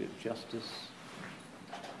Ministry of Justice,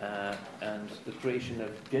 and the creation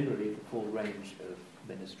of generally the full range of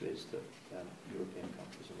ministries that European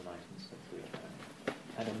countries in the 19th century had,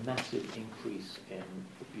 and a massive increase in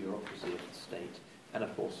the bureaucracy of the state, and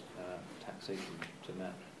of course taxation to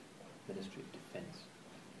match, Ministry of Defence.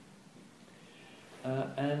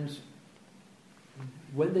 And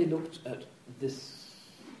when they looked at this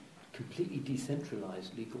completely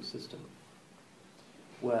decentralized legal system,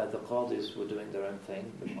 where the qadis were doing their own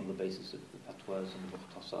thing on the basis of the fatwas and the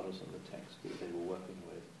mukhtasaras and the text that they were working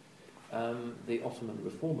with, the Ottoman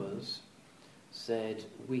reformers said,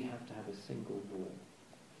 we have to have a single law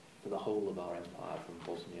for the whole of our empire, from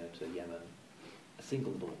Bosnia to Yemen, a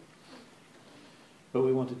single law. But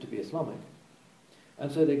we want it to be Islamic.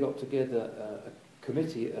 And so they got together a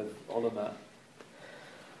committee of ulama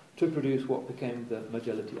to produce what became the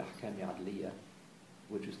Majallati Ahkami Adliya,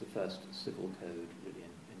 which is the first civil code really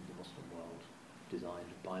in the Muslim world,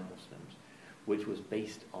 designed by Muslims, which was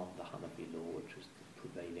based on the Hanafi law, which was the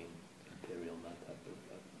prevailing imperial madhab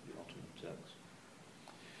of the Ottoman Turks.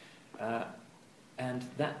 And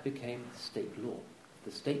that became state law.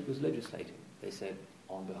 The state was legislating. They said,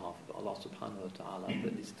 on behalf of Allah subhanahu wa ta'ala,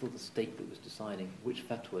 but it's still the state that was deciding which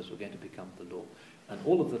fatwas were going to become the law. And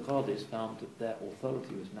all of the qadis found that their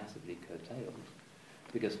authority was massively curtailed,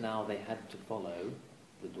 because now they had to follow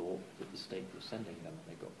the law that the state was sending them.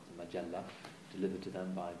 They got the majalla delivered to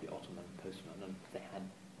them by the Ottoman postman, and they had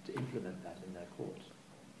to implement that in their courts.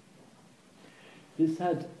 This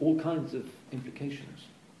had all kinds of implications.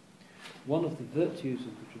 One of the virtues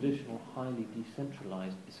of the traditional highly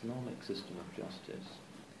decentralized Islamic system of justice,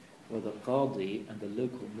 where the qadi and the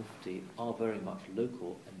local mufti are very much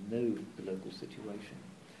local and know the local situation,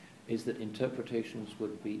 is that interpretations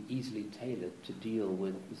would be easily tailored to deal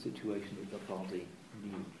with the situation that the qadi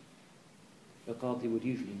knew. The qadi would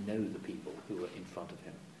usually know the people who were in front of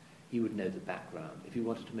him. He would know the background. If he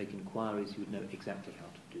wanted to make inquiries, he would know exactly how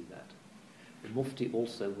to do that. The mufti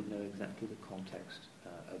also would know exactly the context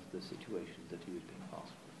of the situation that he was being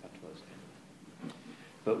asked for fatwas in.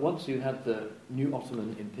 But once you had the new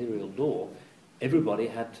Ottoman imperial law, everybody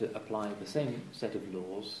had to apply the same set of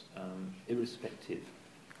laws, irrespective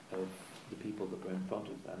of the people that were in front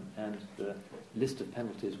of them, and the list of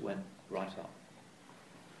penalties went right up.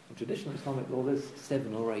 In traditional Islamic law, there's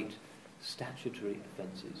 7 or 8 statutory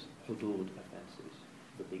offences, hudud offences,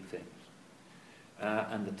 the big things.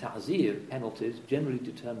 And the ta'zir penalties generally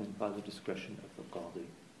determined by the discretion of the qadi.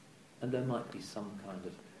 And there might be some kind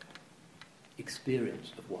of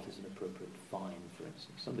experience of what is an appropriate fine, for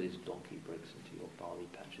instance. Somebody's donkey breaks into your barley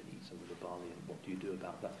patch and eats some of the barley, and what do you do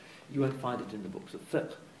about that? You won't find it in the books of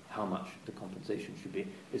fiqh, how much the compensation should be.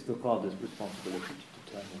 It's the Qadi's responsibility to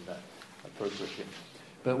determine that appropriately.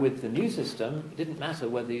 But with the new system, it didn't matter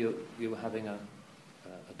whether you were having a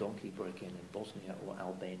donkey break-in Bosnia or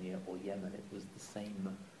Albania or Yemen. It was the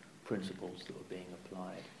same principles that were being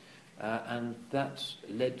applied. And that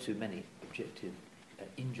led to many objective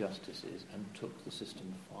injustices and took the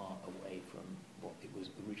system far away from what it was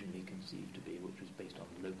originally conceived to be, which was based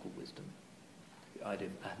on local wisdom. The idea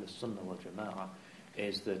of Ahl Sunnah wal Jama'ah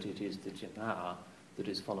is that it is the Jama'ah that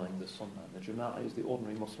is following the Sunnah. The Jama'ah is the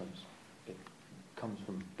ordinary Muslims. It comes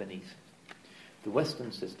from beneath. The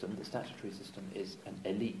Western system, the statutory system, is an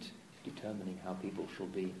elite determining how people shall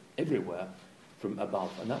be everywhere from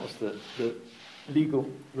above. And that was the legal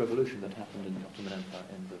revolution that happened in the Ottoman Empire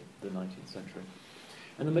in the 19th century.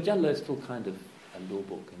 And the Majalla is still kind of a law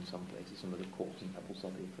book in some places. Some of the courts in Abu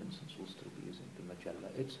Dhabi, for instance, will still be using the Majalla.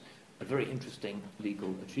 It's a very interesting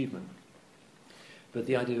legal achievement. But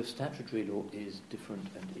the idea of statutory law is different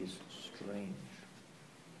and is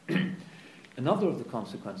strange. Another of the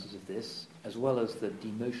consequences of this, as well as the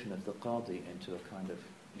demotion of the Qadi into a kind of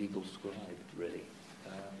legal scribe, really,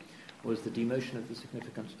 was the demotion of the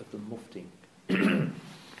significance of the Mufti.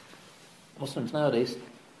 Muslims nowadays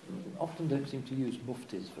often don't seem to use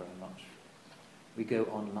muftis very much. We go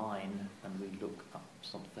online and we look up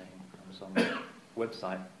something on some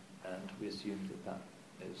website and we assume that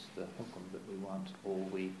is the hukum that we want, or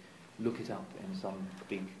we look it up in some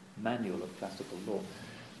big manual of classical law.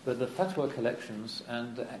 But the fatwa collections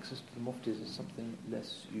and the access to the muftis is something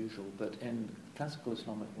less usual. But in classical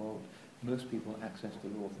Islamic world, most people access the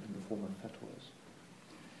law in the form of fatwas.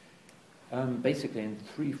 Basically in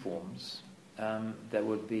three forms. There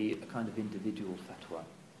would be a kind of individual fatwa,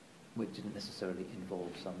 which didn't necessarily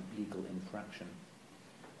involve some legal infraction.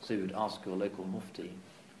 So you would ask your local mufti,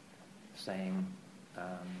 saying,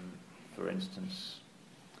 for instance,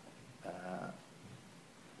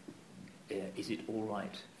 is it all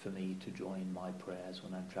right for me to join my prayers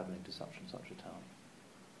when I'm travelling to such and such a town?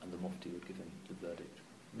 And the mufti would give him the verdict.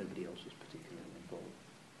 Nobody else was particularly involved.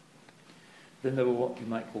 Then there were what you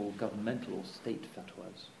might call governmental or state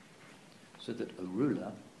fatwas, so that a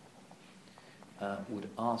ruler would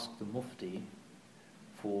ask the mufti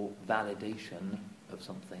for validation of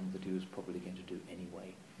something that he was probably going to do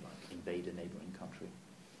anyway, like invade a neighbouring country.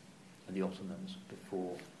 And the Ottomans,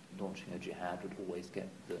 before launching a jihad, would always get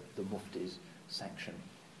the mufti's sanction.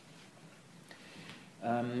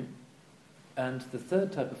 And the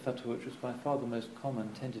third type of fatwa, which was by far the most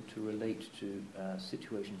common, tended to relate to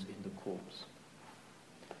situations in the courts.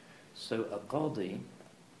 So a qadi,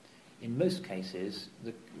 in most cases,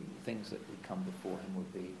 the things that would come before him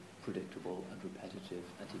would be predictable and repetitive,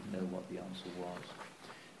 and he'd know what the answer was.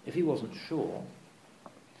 If he wasn't sure,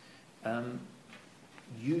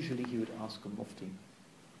 usually he would ask a mufti,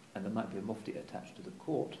 and there might be a mufti attached to the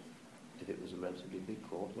court, if it was a relatively big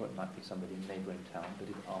court, or it might be somebody in a neighbouring town, but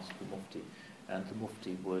he'd ask the mufti, and the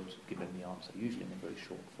mufti would give him the answer, usually in a very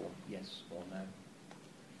short form, yes or no.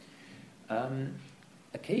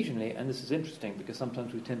 Occasionally, and this is interesting because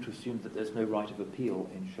sometimes we tend to assume that there's no right of appeal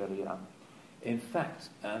in Shari'ah. In fact,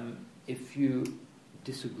 if you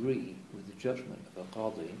disagree with the judgment of a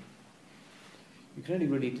qadi, you can only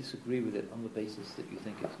really disagree with it on the basis that you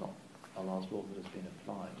think it's not Allah's law that has been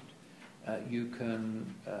applied. You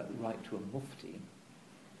can write to a mufti,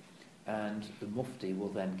 and the mufti will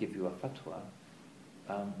then give you a fatwa,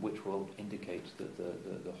 which will indicate that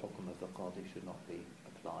the hukum of the qadi should not be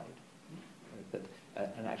applied. That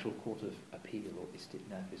an actual court of appeal or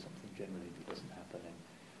istitnaf is something generally that doesn't happen in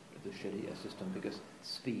the Shari'ah system because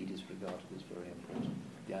speed is regarded as very important.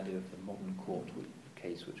 The idea of the modern court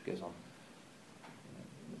case, which goes on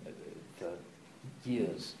for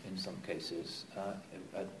years in some cases,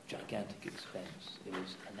 at gigantic expense,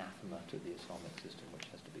 is anathema to the Islamic system, which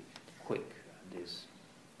has to be quick and is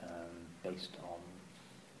based on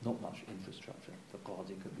not much infrastructure. The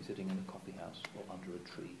qadi could be sitting in a coffee house or under a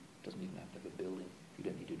tree. Doesn't even have to have a building. You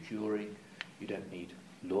don't need a jury. You don't need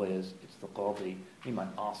lawyers. It's the qadi. You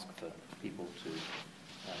might ask for people to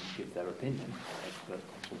give their opinion, expert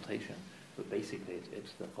consultation, but basically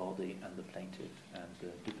it's the qadi and the plaintiff and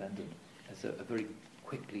the defendant. It's a very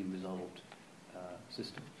quickly resolved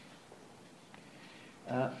system.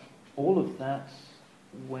 All of that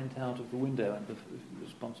went out of the window, and the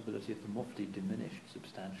responsibility of the mufti diminished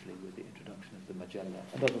substantially with the introduction of the Majalla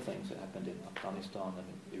and other things that happened in Afghanistan and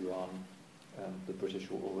in Iran. The British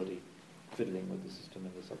were already fiddling with the system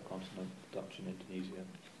in the subcontinent, Dutch in Indonesia.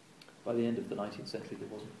 By the end of the 19th century, there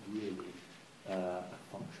wasn't really a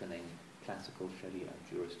functioning classical Sharia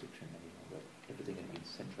jurisdiction any longer. Everything had been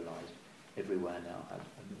centralised. Everywhere now had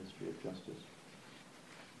a Ministry of Justice.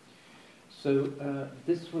 So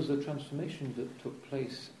this was a transformation that took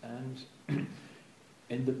place, and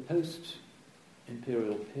in the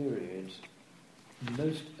post-imperial period,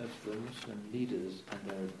 most of the Muslim leaders and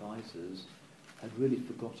their advisors had really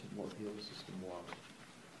forgotten what the old system was.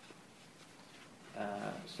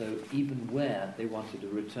 So even where they wanted to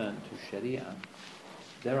return to Shari'ah,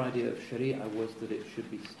 their idea of Shari'ah was that it should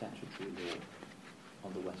be statutory law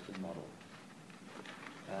on the Western model.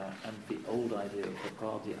 And the old idea of the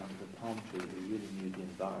Qadi under the palm tree, who really knew the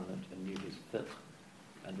environment and knew his fiqh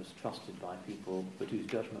and was trusted by people, but whose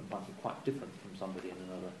judgment might be quite different from somebody in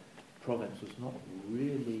another province, was not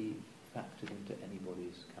really factored into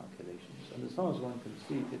anybody's calculations. And as far as one can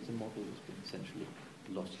see, it's a model that's been essentially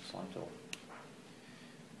lost sight of.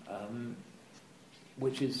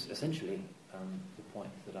 Which is essentially the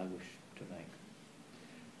point that I wish to make.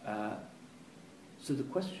 So the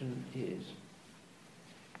question is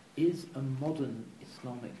a modern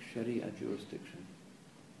Islamic Sharia jurisdiction,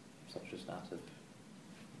 such as that of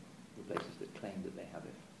the places that claim that they have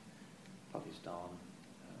it, Pakistan,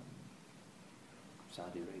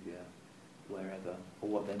 Saudi Arabia, wherever, or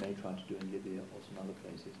what they may try to do in Libya or some other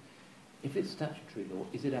places, if it's statutory law,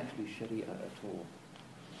 is it actually Sharia at all?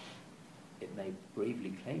 It may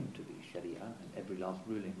bravely claim to be Shari'ah, and every last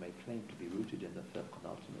ruling may claim to be rooted in the fiqh and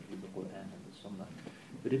ultimately the Qur'an and the Sunnah.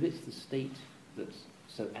 But if it's the state that's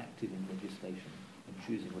so active in legislation and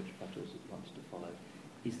choosing which fatwas it wants to follow,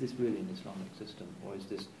 is this really an Islamic system, or is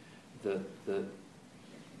this the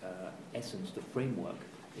essence, the framework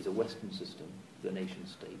is a Western system, the nation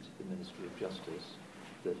state, the Ministry of Justice,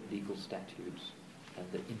 the legal statutes,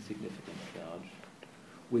 and the insignificant charge,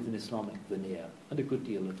 with an Islamic veneer and a good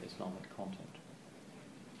deal of Islamic content?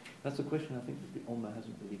 That's a question I think that the Ummah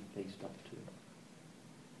hasn't really faced up to.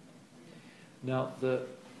 Now, the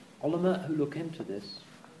ulama who look into this,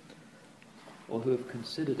 or who have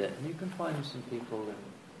considered it, and you can find some people in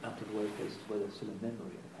out-of-the-way places where there's still a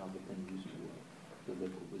memory of how the thing used to work, the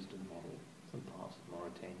local wisdom model, some parts of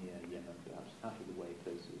Mauritania, Yemen, perhaps out-of-the-way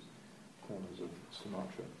places, corners of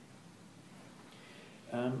Sumatra.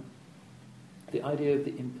 The idea of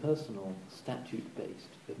the impersonal,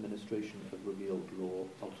 statute-based administration of revealed law,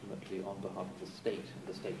 ultimately on behalf of the state, and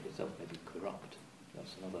the state itself may be corrupt,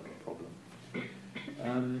 that's another problem,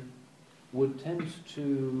 would tend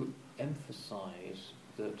to emphasize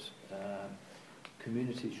that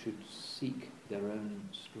communities should seek their own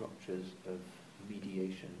structures of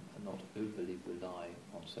mediation and not overly rely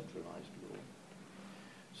on centralized law.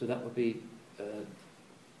 So that would be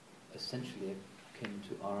essentially akin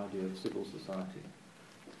to our idea of civil society,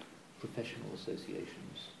 professional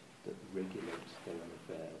associations that regulate their own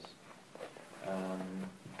affairs,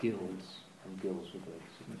 guilds, and guilds were very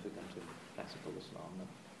significant in classical Islam,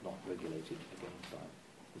 not regulated again by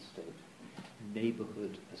the state,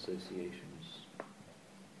 neighbourhood associations,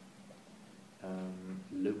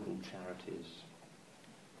 local charities,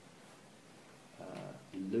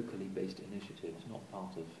 locally based initiatives, not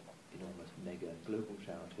part of enormous mega global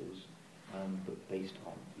charities, but based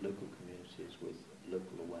on local communities with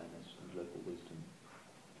local awareness and local wisdom.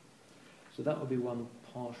 So that would be one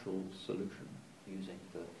partial solution, using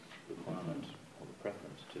the requirement or the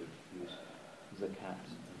preference to use zakat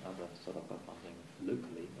and other sadaqah funding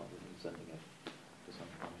locally, rather than sending it to some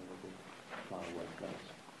unlivable flyaway place.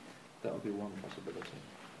 That would be one possibility.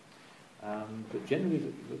 But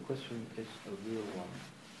generally the question is a real one.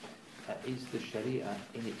 Is the Sharia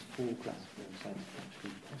in its full classical sense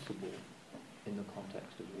actually possible in the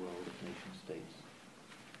context of the world of nation states?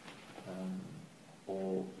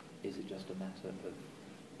 Or is it just a matter of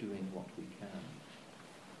doing what we can?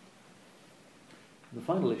 The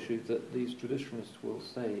final issue that these traditionalists will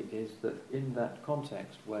say is that in that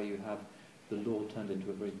context where you have the law turned into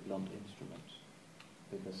a very blunt instrument,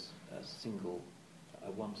 because a single,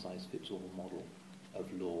 one-size-fits-all model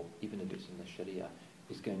of law, even if it's in the Sharia,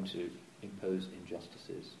 is going to impose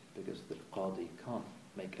injustices, because the Qadi can't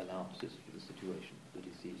make allowances for the situation that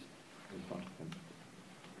he sees in front of him.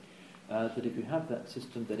 That if you have that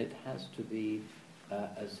system, then it has to be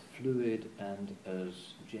as fluid and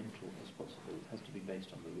as gentle as possible. It has to be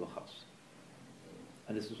based on the rukhas.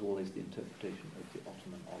 And this was always the interpretation of the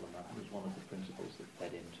Ottoman ulama. It was one of the principles that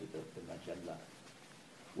fed into the Majalla.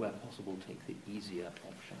 Where possible, take the easier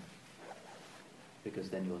option, because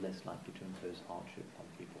then you're less likely to impose hardship on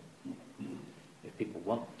people. If people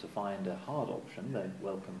want to find a hard option, they're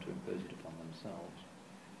welcome to impose it upon themselves.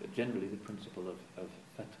 But generally the principle of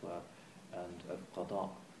fatwa and of qada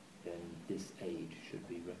in this age should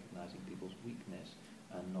be recognizing people's weakness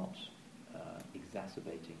and not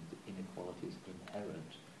exacerbating the inequalities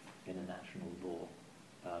inherent in a national law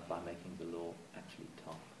by making the law actually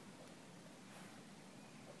tough.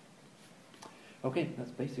 Okay,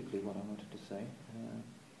 that's basically what I wanted to say.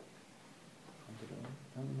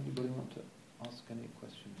 Anybody want to ask any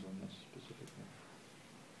questions on this specifically?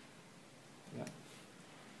 Yeah.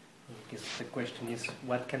 I guess the question is,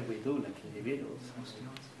 what can we do like individuals?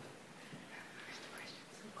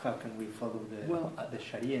 How can we follow the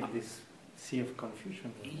Sharia in this sea of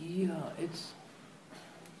confusion? Yeah,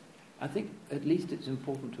 I think at least it's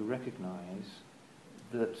important to recognize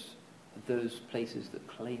that those places that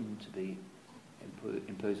claim to be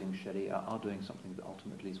imposing Sharia are doing something that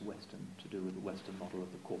ultimately is Western, to do with the Western model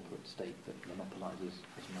of the corporate state that monopolizes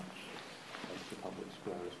as much of the public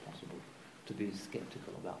square as possible. To be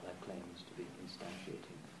sceptical about their claims to be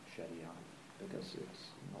instantiating Sharia, because it's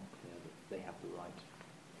not clear that they have the right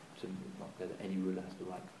to, not clear that any ruler has the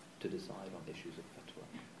right to decide on issues of fatwa,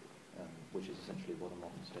 which is essentially what a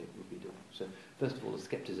modern state would be doing. So, first of all, a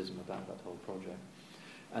skepticism about that whole project,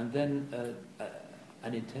 and then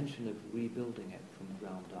an intention of rebuilding it from the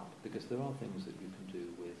ground up, because there are things that you can do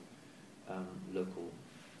with local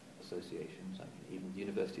associations. I mean, even the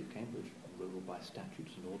University of Cambridge rule by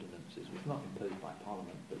statutes and ordinances, which are not imposed by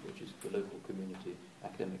Parliament, but which is the local community,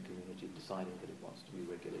 academic community, deciding that it wants to be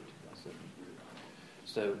regulated by certain rules.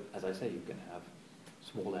 So, as I say, you can have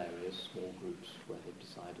small areas, small groups, where they've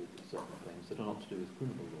decided that certain things that are not to do with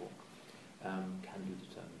criminal law can be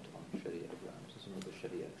determined on Sharia grounds. Some of the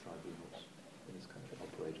Sharia tribunals in this country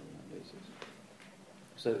operate on that basis.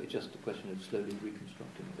 So it's just a question of slowly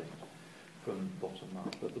reconstructing things from bottom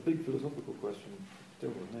up. But the big philosophical question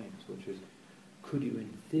still remains, which is, could you in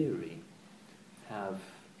theory have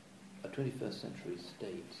a 21st century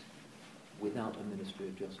state without a Ministry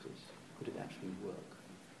of Justice? Could it actually work?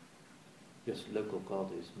 Just local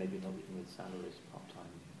qadis, maybe not even with salaries, part-time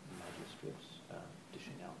magistrates,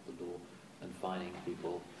 dishing out the law and fining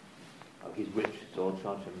people. Oh, he's rich, so I'll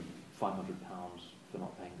charge him £500 for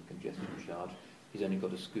not paying the congestion charge. He's only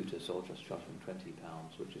got a scooter, so I'll just charge him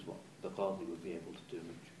 £20, which is what the qadi would be able to do,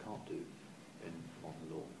 which you can't do in modern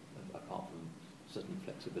law, apart from certain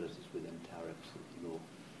flexibilities within tariffs that the law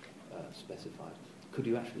specified. Could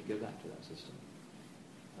you actually go back to that system?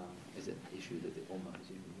 Is it an issue that the Ummah has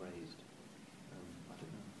even raised? I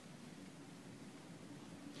don't know.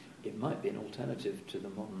 It might be an alternative to the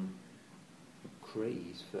modern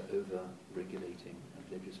craze for over-regulating and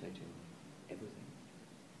legislating everything,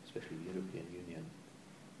 especially European Union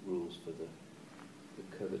rules for the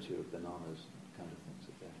curvature of bananas, kind of things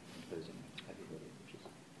that they're imposing on everybody, which is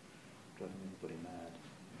driving everybody mad.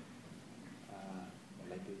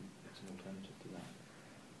 Maybe it's an alternative to that.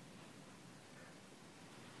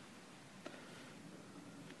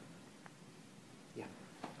 Yeah.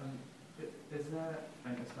 Is there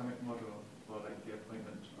an Islamic model for like the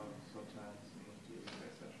appointment of sultans and muftis,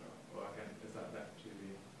 etc., or again, is that left to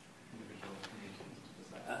the individual communities to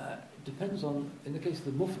decide? Depends on, in the case of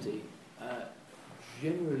the mufti,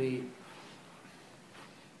 generally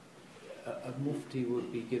a mufti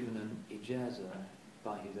would be given an ijazah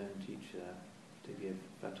by his own teacher to give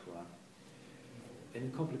fatwa. In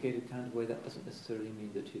a complicated kind of way, that doesn't necessarily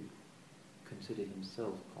mean that he'd consider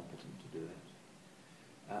himself competent to do it.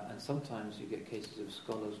 And sometimes you get cases of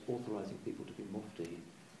scholars authorizing people to be mufti,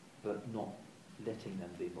 but not letting them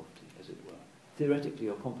be mufti, as it were. Theoretically,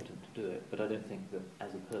 you're competent to do it, but I don't think that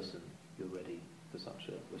as a person you're ready for such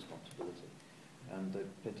a responsibility. And there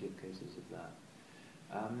are plenty of cases of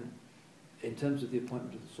that. In terms of the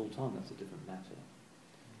appointment of the sultan, that's a different matter.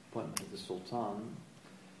 Appointment of the sultan,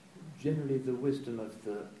 generally the wisdom of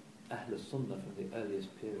the Ahl Sunnah from the earliest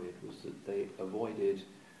period was that they avoided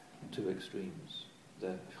two extremes.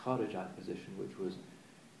 The Kharijite position, which was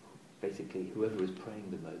basically whoever is praying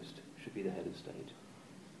the most should be the head of state.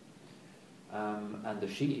 And the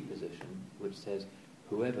Shi'i position, which says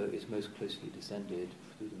whoever is most closely descended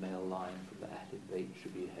through the male line from the Ahlul Bayt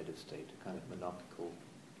should be a head of state, a kind of monarchical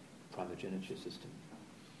primogeniture system.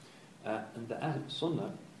 And the Ahl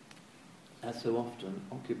Sunnah, as so often,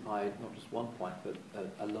 occupied not just one point, but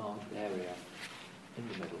a large area in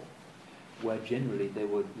the middle, where generally they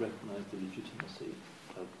would recognize the legitimacy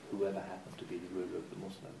of whoever happened to be the ruler of the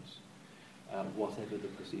Muslims, whatever the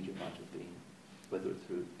procedure might have been, whether it's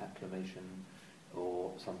through acclamation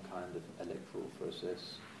or some kind of electoral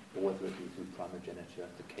process, or whether it be through primogeniture.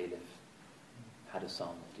 The caliph had a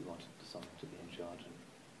son that he wanted the son to be in charge and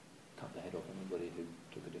cut the head off anybody who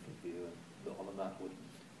took a different view, and the ulama would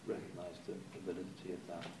recognize the validity of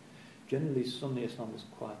that. Generally, Sunni Islam was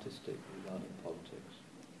quietistic regarding politics.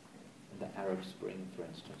 In the Arab Spring, for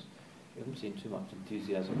instance, you haven't seen too much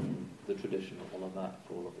enthusiasm from the traditional ulama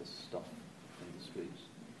for all of this stuff in the streets,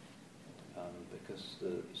 because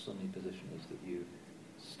the Sunni position is that you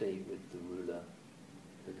stay with the ruler,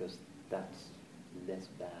 because that's less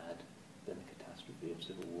bad than the catastrophe of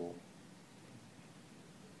civil war.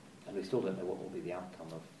 And we still don't know what will be the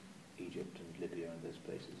outcome of Egypt and Libya and those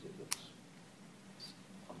places. It looks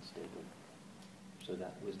unstable. So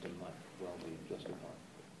that wisdom might well be justified.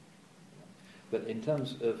 But in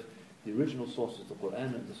terms of the original sources, the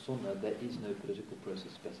Quran and the Sunnah, there is no political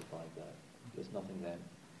process specified there. There's nothing there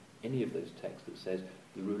in any of those texts that says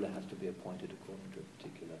the ruler has to be appointed according to a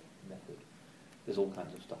particular method. There's all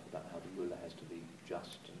kinds of stuff about how the ruler has to be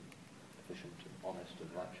just and efficient and honest and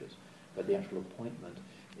righteous. But the actual appointment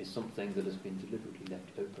is something that has been deliberately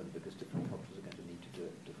left open because different cultures are going to need to do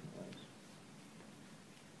it in different ways.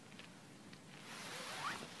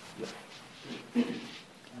 Yeah.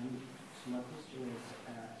 So my question is,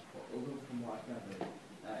 although from what I've gathered,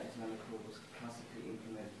 Islamic law was classically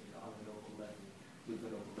implemented on a local level with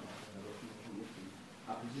the local culture and the local community,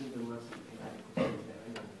 I presume there were some inadequacies there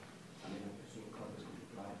anyway. I mean, I presume colours could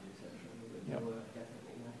be blind, etc. There were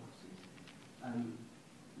definitely inadequacies.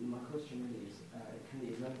 My question really is, can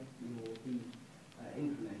the Islamic law be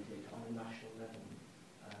implemented on a national level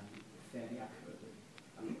fairly accurately?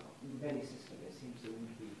 I mean, with any system, it seems there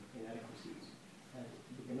would be inadequacies.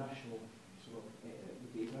 With the national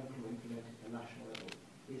with the Islamic law implemented at the national level,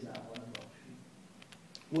 is that one option?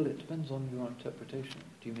 Well, it depends on your interpretation.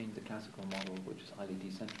 Do you mean the classical model, which is highly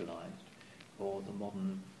decentralized, or the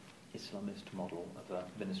modern Islamist model of a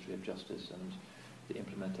Ministry of Justice and the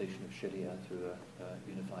implementation of Shari'ah through a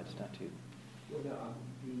unified statute? Well, no,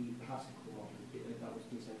 the classical model, that was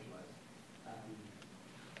decentralized.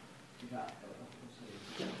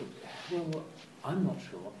 Well, I'm not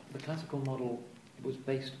sure. The classical model was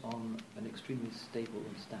based on an extremely stable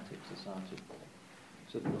and static society.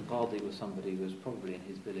 So the Qadi was somebody who was probably in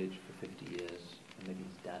his village for 50 years, and maybe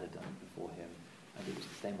his dad had done it before him, and it was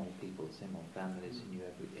the same old people, the same old families. He knew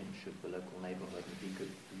every inch of the local neighbourhood, and he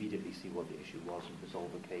could immediately see what the issue was and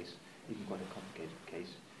resolve a case, even quite a complicated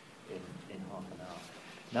case, in half an hour.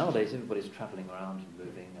 Nowadays, everybody's travelling around and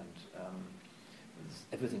moving, and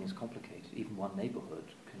everything is complicated. Even one neighbourhood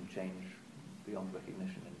can change beyond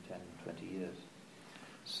recognition in 10, 20 years.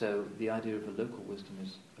 So the idea of a local wisdom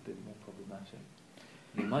is a bit more problematic.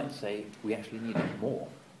 You might say we actually need it more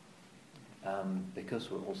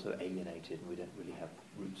because we're also alienated and we don't really have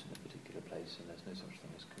roots in a particular place and there's no such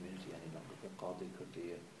thing as community any longer. The Qadi could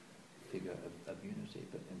be a figure of unity,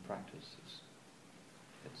 but in practice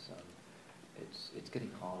it's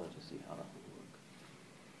getting harder to see how that would work.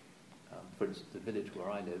 For instance, the village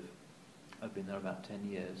where I live, I've been there about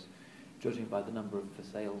 10 years. Judging by the number of for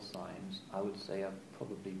sale signs, I would say I've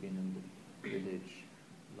probably been in the village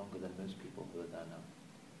longer than most people who are there now.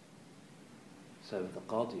 So the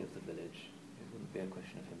Qadi of the village, it wouldn't be a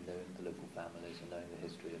question of him knowing the local families and knowing the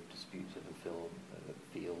history of disputes over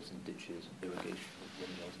fields and ditches and irrigation and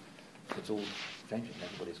windmills. It's all changing.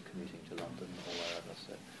 Everybody's commuting to London or wherever.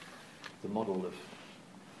 So the model of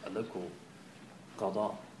a local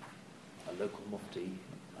Qada, a local Mufti,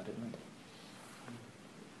 I don't know.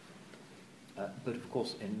 But of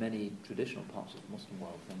course, in many traditional parts of the Muslim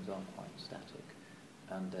world, things are quite static,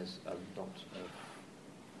 and there's a lot of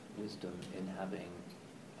wisdom in having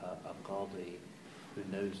a Qadi who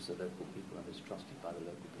knows the local people and is trusted by the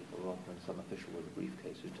local people, rather than some official with a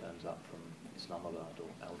briefcase who turns up from Islamabad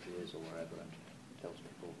or Algiers or wherever and tells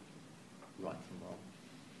people right from wrong.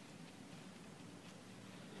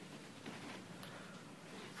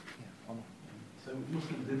 So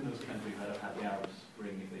Muslims in those countries that have had the Arab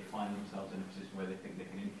Spring, if they find themselves in a position where they think they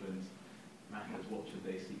can influence matters, what should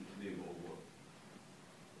they seek to do, or what?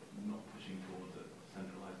 Not pushing towards a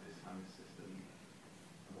centralized Islamic system,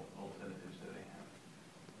 what alternatives do they have?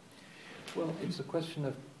 Well, it's a question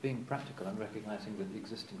of being practical and recognizing that the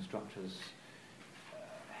existing structures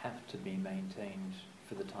have to be maintained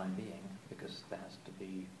for the time being, because there has to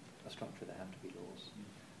be a structure, there have to be laws.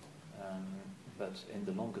 But in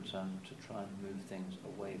the longer term, to try and move things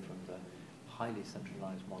away from the highly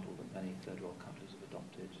centralized model that many third world countries have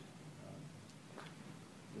adopted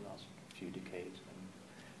the last few decades, and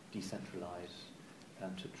decentralize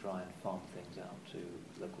and to try and farm things out to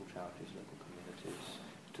local charities, local communities,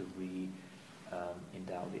 to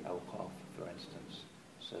endow the awqaf, for instance,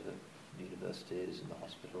 so that the universities and the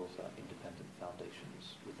hospitals are independent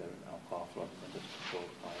foundations with their own awqaf rather than just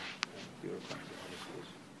controlled by bureaucrats and ministries.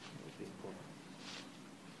 It would be important.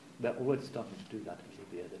 They're already starting to do that in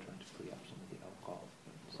Libya. They're trying to free up some of the awqaf.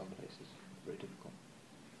 In some places, very difficult.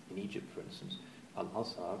 In Egypt, for instance,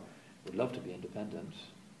 Al-Azhar would love to be independent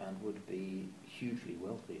and would be hugely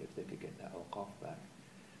wealthy if they could get their awqaf back.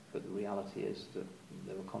 But the reality is that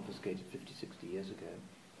they were confiscated 50, 60 years ago.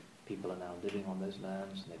 People are now living on those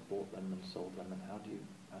lands, and they bought them and sold them, and how do you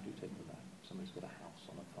take them back? somebody's got a house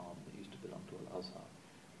on a farm that used to belong to Al-Azhar.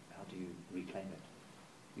 How do you reclaim it?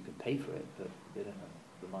 You can pay for it, but they don't have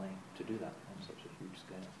the money to do that on such a huge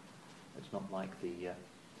scale. It's not like the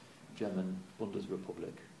German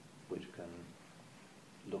Bundesrepublik, which can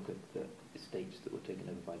look at the estates that were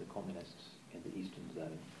taken over by the communists in the eastern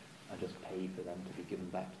zone and just pay for them to be given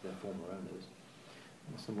back to their former owners.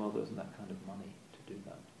 In some world there isn't that kind of money to do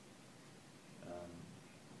that.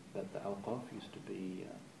 But the Awqaf used to be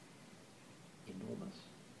enormous.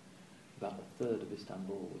 About a third of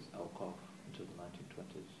Istanbul was Awqaf until the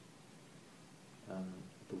 1920s.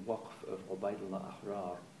 The Waqf of Ubaydullah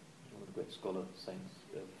Ahrar, one of the great scholar saints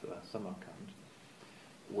of Samarkand,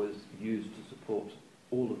 was used to support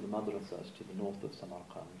all of the madrasas to the north of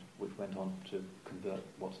Samarkand, which went on to convert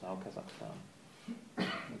what's now Kazakhstan. The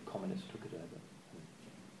communists took it over.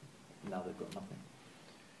 And now they've got nothing.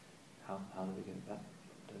 How do they get it back?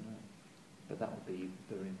 I don't know. But that would be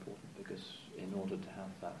very important, because in order to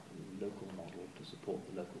have that local model to support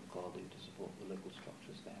the local qadi, to support the local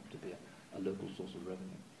structures, there have to be a local source of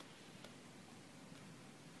revenue.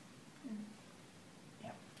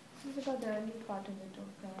 Yeah. This is about the early part of the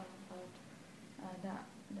talk about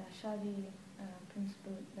the Shari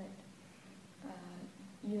principle that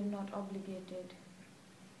you're not obligated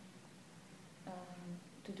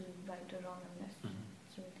to do right or wrong unless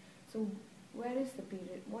it's right. So where is the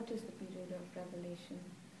period? What is the period of revelation?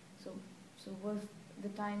 So was the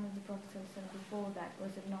time of the Prophet ﷺ before that,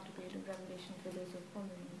 was it not a period of revelation for those who are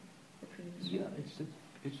following the previous? Yeah,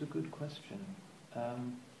 it's a good question.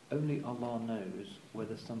 Only Allah knows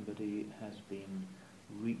whether somebody has been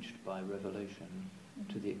reached by revelation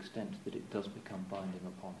to the extent that it does become binding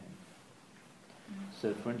upon him.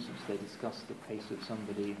 So, for instance, they discuss the case of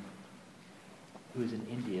somebody who is in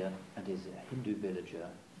India and is a Hindu villager,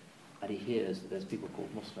 and he hears that there's people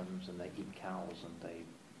called Muslims and they eat cows and they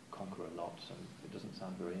conquer a lot, and it doesn't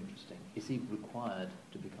sound very interesting. Is he required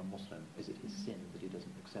to become Muslim? Is it his sin that he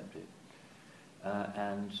doesn't accept it?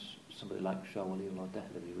 And somebody like Shah Waliullah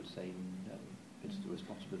Dehlavi would say, no, it's the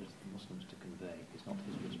responsibility of the Muslims to convey. It's not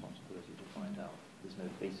his responsibility to find out. There's no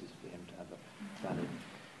basis for him to have a valid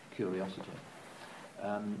curiosity.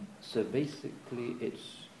 So basically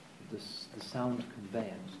it's the sound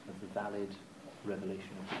conveyance of the valid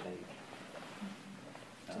revelation of the age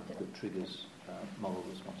that triggers moral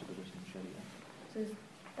responsibility in Sharia. So is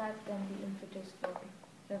that then the impetus for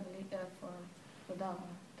dawah,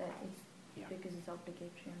 that it's because it's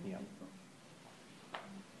obligatory on people?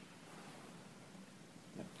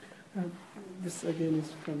 This again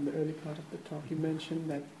is from the early part of the talk. You mentioned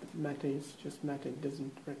that matter is just matter. It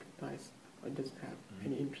doesn't recognize or it doesn't have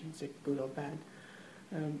any intrinsic good or bad.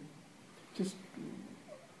 Just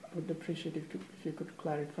would appreciate if you could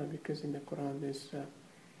clarify, because in the Quran there's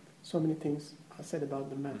so many things are said about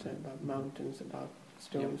the matter, about mountains, about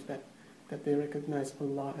stones, that they recognize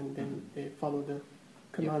Allah and then they follow the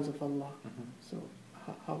commands of Allah. So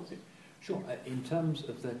how is it? Sure. In terms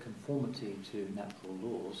of their conformity to natural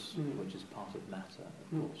laws, which is part of matter,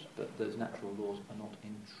 of course, but those natural laws are not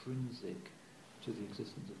intrinsic to the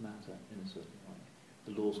existence of matter in a certain way.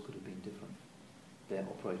 The laws could have been different. They're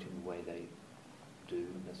operating the way they do,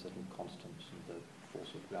 and there's certain constants, and the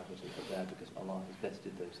force of gravity are there because Allah has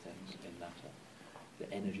vested those things in matter. The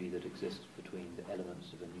energy that exists between the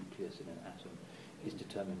elements of a nucleus in an atom is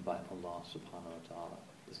determined by Allah subhanahu wa ta'ala.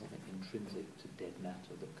 There's nothing intrinsic to dead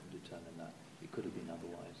matter that can determine that. It could have been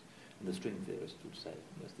otherwise. And the string theorists would say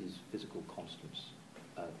there's these physical constants,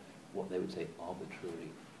 what they would say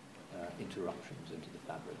arbitrary interruptions into the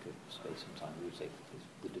fabric of space and time. We would say is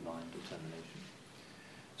the divine determination.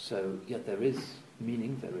 So, there is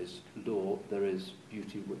meaning, there is law, there is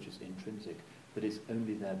beauty which is intrinsic, but it's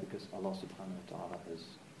only there because Allah subhanahu wa ta'ala has,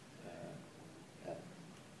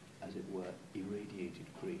 as it were, irradiated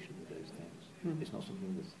creation with those things. It's not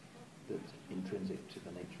something that's intrinsic to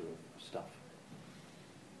the nature of stuff.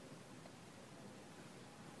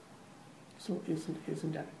 So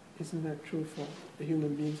isn't that true for the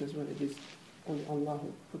human beings as well? It is only Allah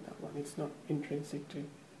who put that one. It's not intrinsic to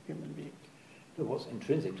human beings. But what's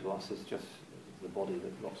intrinsic to us is just the body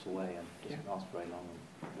that rots away and doesn't last very long.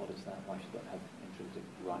 What is that? Why should that have intrinsic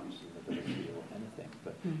rights and ability or anything?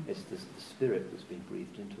 But it's the spirit that's been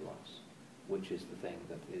breathed into us, which is the thing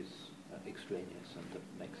that is extraneous and that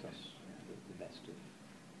makes us the best of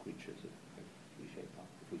creatures of we shape up.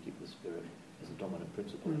 If we keep the spirit as a dominant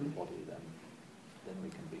principle in the body, then we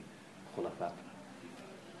can be khulafat.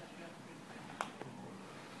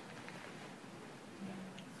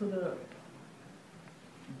 So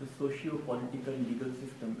the socio-political legal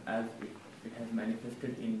system as it has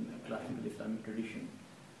manifested in classical Islamic tradition,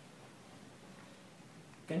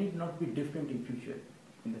 can it not be different in future,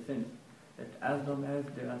 in the sense that as long as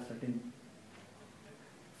there are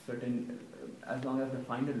as long as the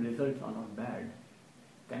final results are not bad,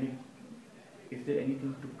 is there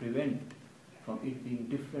anything to prevent from it being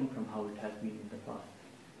different from how it has been in the past,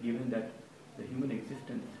 given that the human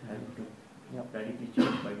existence has to radically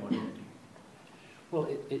change by modernity? Well,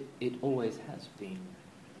 it always has been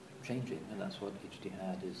changing, and that's what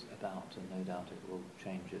ijtihad is about, and no doubt it will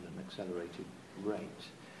change at an accelerated rate.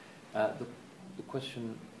 The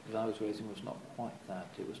question that I was raising was not quite that.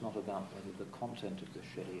 It was not about whether the content of the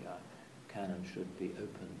Shari'ah can and should be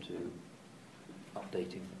open to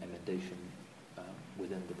updating, emendation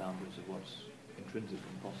within the boundaries of what's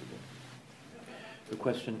intrinsically possible. The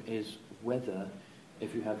question is whether,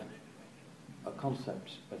 if you have a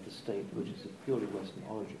concept of the state which is of purely Western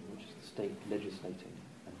origin, which is the state legislating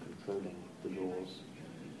and controlling the laws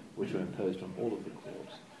which are imposed on all of the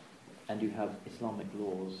courts, and you have Islamic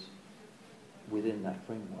laws within that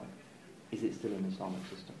framework, is it still an Islamic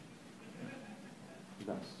system?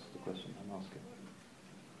 That's the question I'm asking.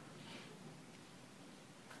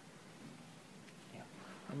 Yeah.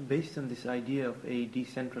 Based on this idea of a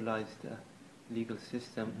decentralized legal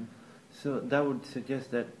system, so that would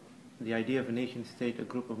suggest that the idea of a nation state, a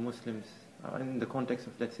group of Muslims, in the context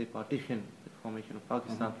of, let's say, partition, the formation of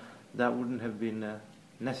Pakistan, that wouldn't have been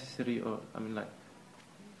necessary, or, I mean, like,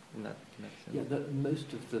 in that connection. Yeah,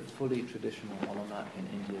 most of the fully traditional ulama in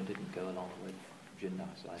India didn't go along with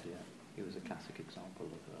Jinnah's idea. He was a classic example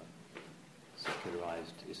of a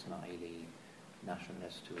secularized Ismaili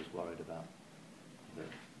nationalist who was worried about the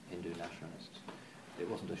Hindu nationalists. It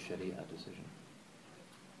wasn't a Shari'ah decision.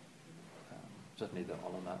 Certainly the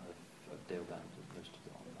ulama of Deoband and most of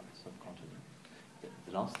the ulama of the subcontinent.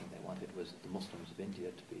 The last thing they wanted was the Muslims of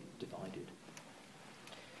India to be divided.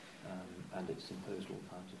 And it's imposed all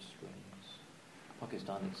kinds of strains.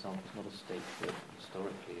 Pakistan itself is not a state that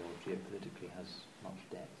historically or geopolitically has much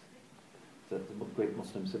depth. The great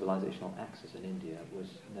Muslim civilizational axis in India was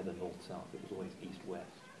never north-south, it was always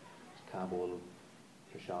east-west. It's Kabul,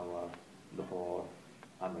 Peshawar, Lahore,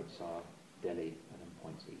 Amritsar, Delhi, and then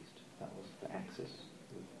points east. That was the axis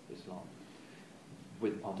of Islam.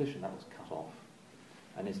 With partition, that was cut off.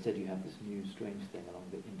 And instead you have this new strange thing along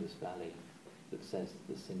the Indus Valley that says that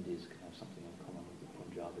the Sindhis can have something in common with the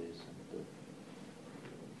Punjabis and the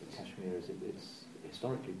Kashmiris. It's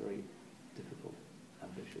historically very difficult,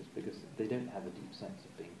 ambitious, because they don't have a deep sense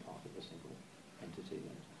of being part of a single entity.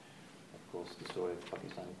 And of course, the story of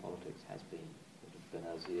Pakistani politics has been sort of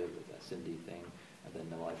Benazir with that Sindhi thing, and then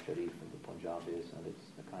Nawaz Sharif and the Punjabis, and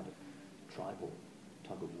it's a kind of tribal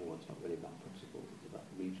tug of war. It's not really about principles, it's about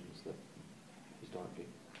regions that historically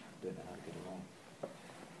don't know how to get along.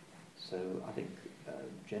 So I think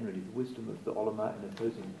generally the wisdom of the ulama in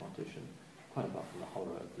opposing partition, quite apart from the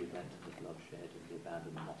horror of the event and the bloodshed and the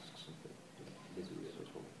abandoned mosques and the misery of it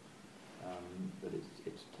all, that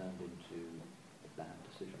it's turned into a bad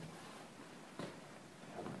decision.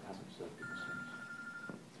 Hasn't served the Muslims.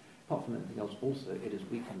 Apart from anything else, also it has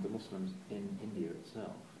weakened the Muslims in India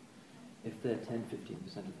itself. If they're 10-15%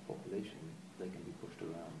 of the population, they can be pushed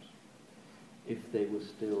around. If they were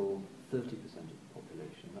still 30% of the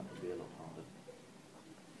population, that would be a lot harder.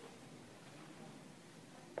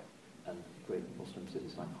 And great Muslim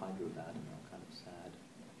cities like Hyderabad are now kind of sad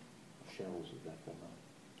shells of their former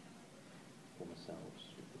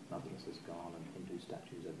selves. The madrasas gone and Hindu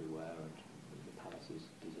statues everywhere and the palaces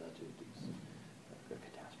deserted. It's a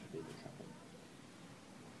catastrophe that's happened.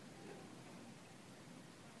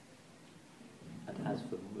 And as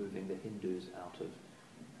for moving the Hindus out of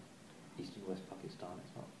East and West Pakistan,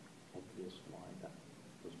 it's not obvious why that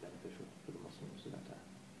was beneficial for the Muslims.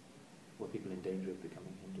 Were people in danger of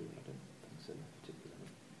becoming Hindu? I don't think so particularly.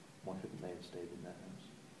 Why couldn't they have stayed in their homes?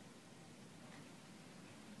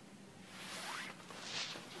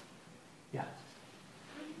 Yeah.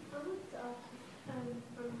 I would ask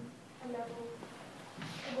from a level,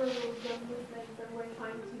 we're all young Muslims and we're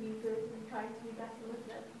trying to be good and trying to be better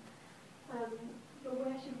Muslims. But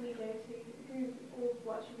where should we go to? Who or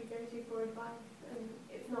what should we go to for advice? And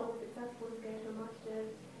it's not all successful to go to a masjid,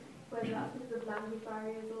 whether that's because of language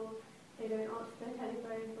barriers or they don't answer their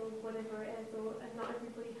telephones or whatever it is, and not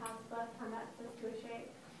everybody has first-hand access to a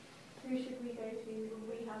sheikh. Who should we go to when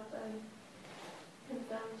we have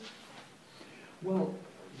concerns? Well,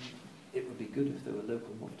 it would be good if there were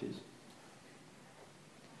local muftis.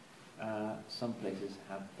 Some places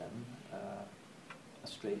have them.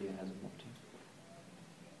 Australia has a mufti.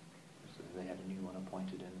 So they had a new one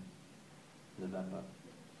appointed in November.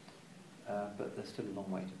 But there's still a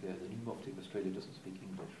long way to go. The new mufti of Australia doesn't speak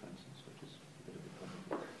English, for instance, which is a bit of a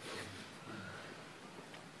problem.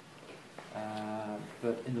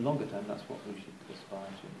 But in the longer term, that's what we should aspire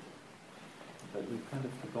to. But we've kind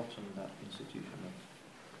of forgotten that institution of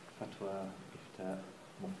fatwa, iftar,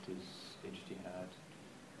 muftis, ijtihad,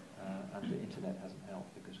 and the internet hasn't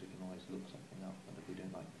helped because we can always look something up, and if we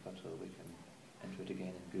don't like the fatwa, we can enter it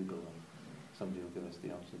again in Google, and somebody will give us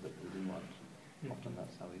the answer that we do want. Often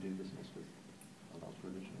that's how we do business with a lot of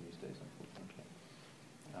religion these days, unfortunately.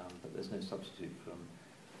 But there's no substitute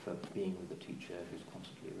for being with a teacher who's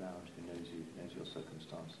constantly around, who knows you, who knows your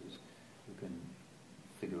circumstances, who can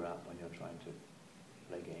figure out when you're trying to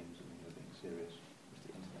play games and when you're being serious. It's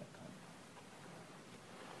the internet kind.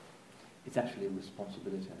 It's actually a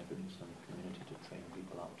responsibility in every Muslim community to train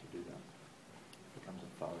people up to do that. It becomes a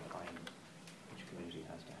fard ayn. Each community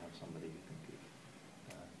has to have somebody who can give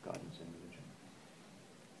guidance in religion.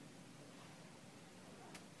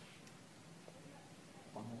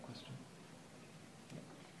 One more question?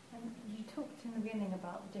 You talked in the beginning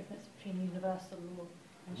about the difference between universal law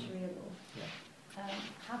and Sharia law. Yeah.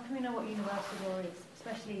 How can we know what universal law is,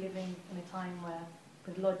 especially living in a time where,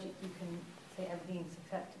 with logic, you can say everything is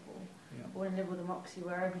acceptable, or in a liberal democracy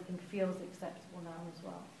where everything feels acceptable now as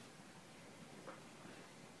well?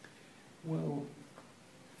 Well,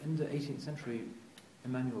 in the 18th century,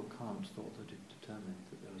 Immanuel Kant thought that it determined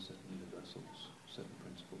that there were certain universals, certain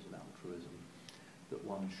principles of altruism, that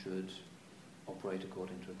one should operate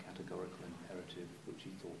according to a categorical imperative, which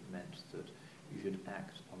he thought meant that you should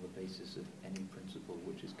act on the basis of any principle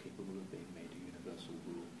which is capable of being made a universal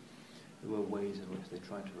rule. There were ways in which they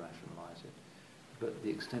tried to rationalize it, but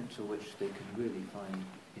the extent to which they can really find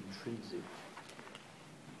intrinsic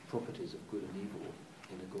properties of good and evil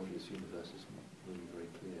in a godless universe is not really very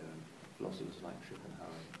clear, and philosophers like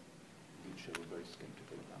Schopenhauer and Nietzsche were very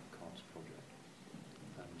skeptical about Kant's project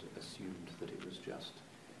and assumed that it was just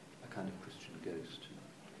a kind of Christian ghost,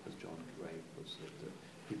 as John Gray puts it, that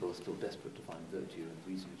people are still desperate to find virtue and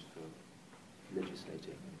reasons for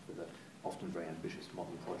legislating and for the often very ambitious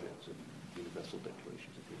modern projects of universal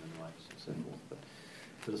declarations of human rights and so forth. But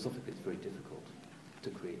philosophically it's very difficult to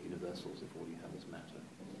create universals if all you have is matter,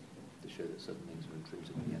 to show that certain things are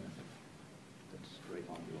intrinsically anything. That's very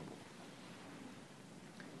arguable.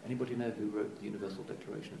 Anybody know who wrote the Universal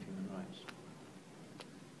Declaration of Human Rights?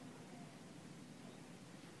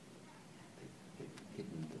 They've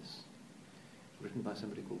hidden this. Written by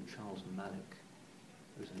somebody called Charles Malik,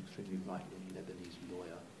 who's an extremely right-wing Lebanese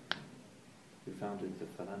lawyer, who founded the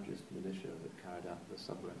Phalangist militia that carried out the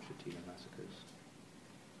Sabra and Shatila massacres.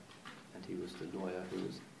 And he was the lawyer who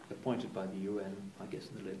was appointed by the UN, I guess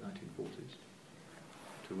in the late 1940s,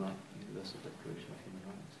 to write the Universal Declaration of Human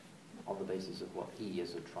Rights, on the basis of what he,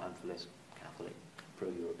 as a triumphalist Catholic,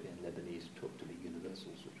 pro-European Lebanese, took to be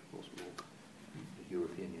universals, which of course were all the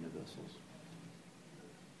European universals.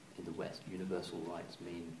 In the West, universal rights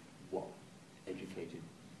mean what educated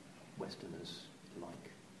Westerners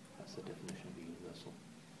like. That's the definition of a universal.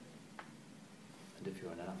 And if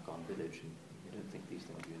you're in an Afghan village and you don't think these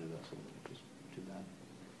things are universal, which is too bad.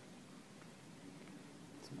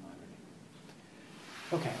 It's an irony.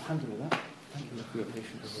 Okay, alhamdulillah. Thank you for your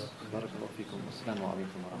patience. Barakallahu feekum. Assalamu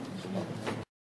alaikum wa rahmatullah.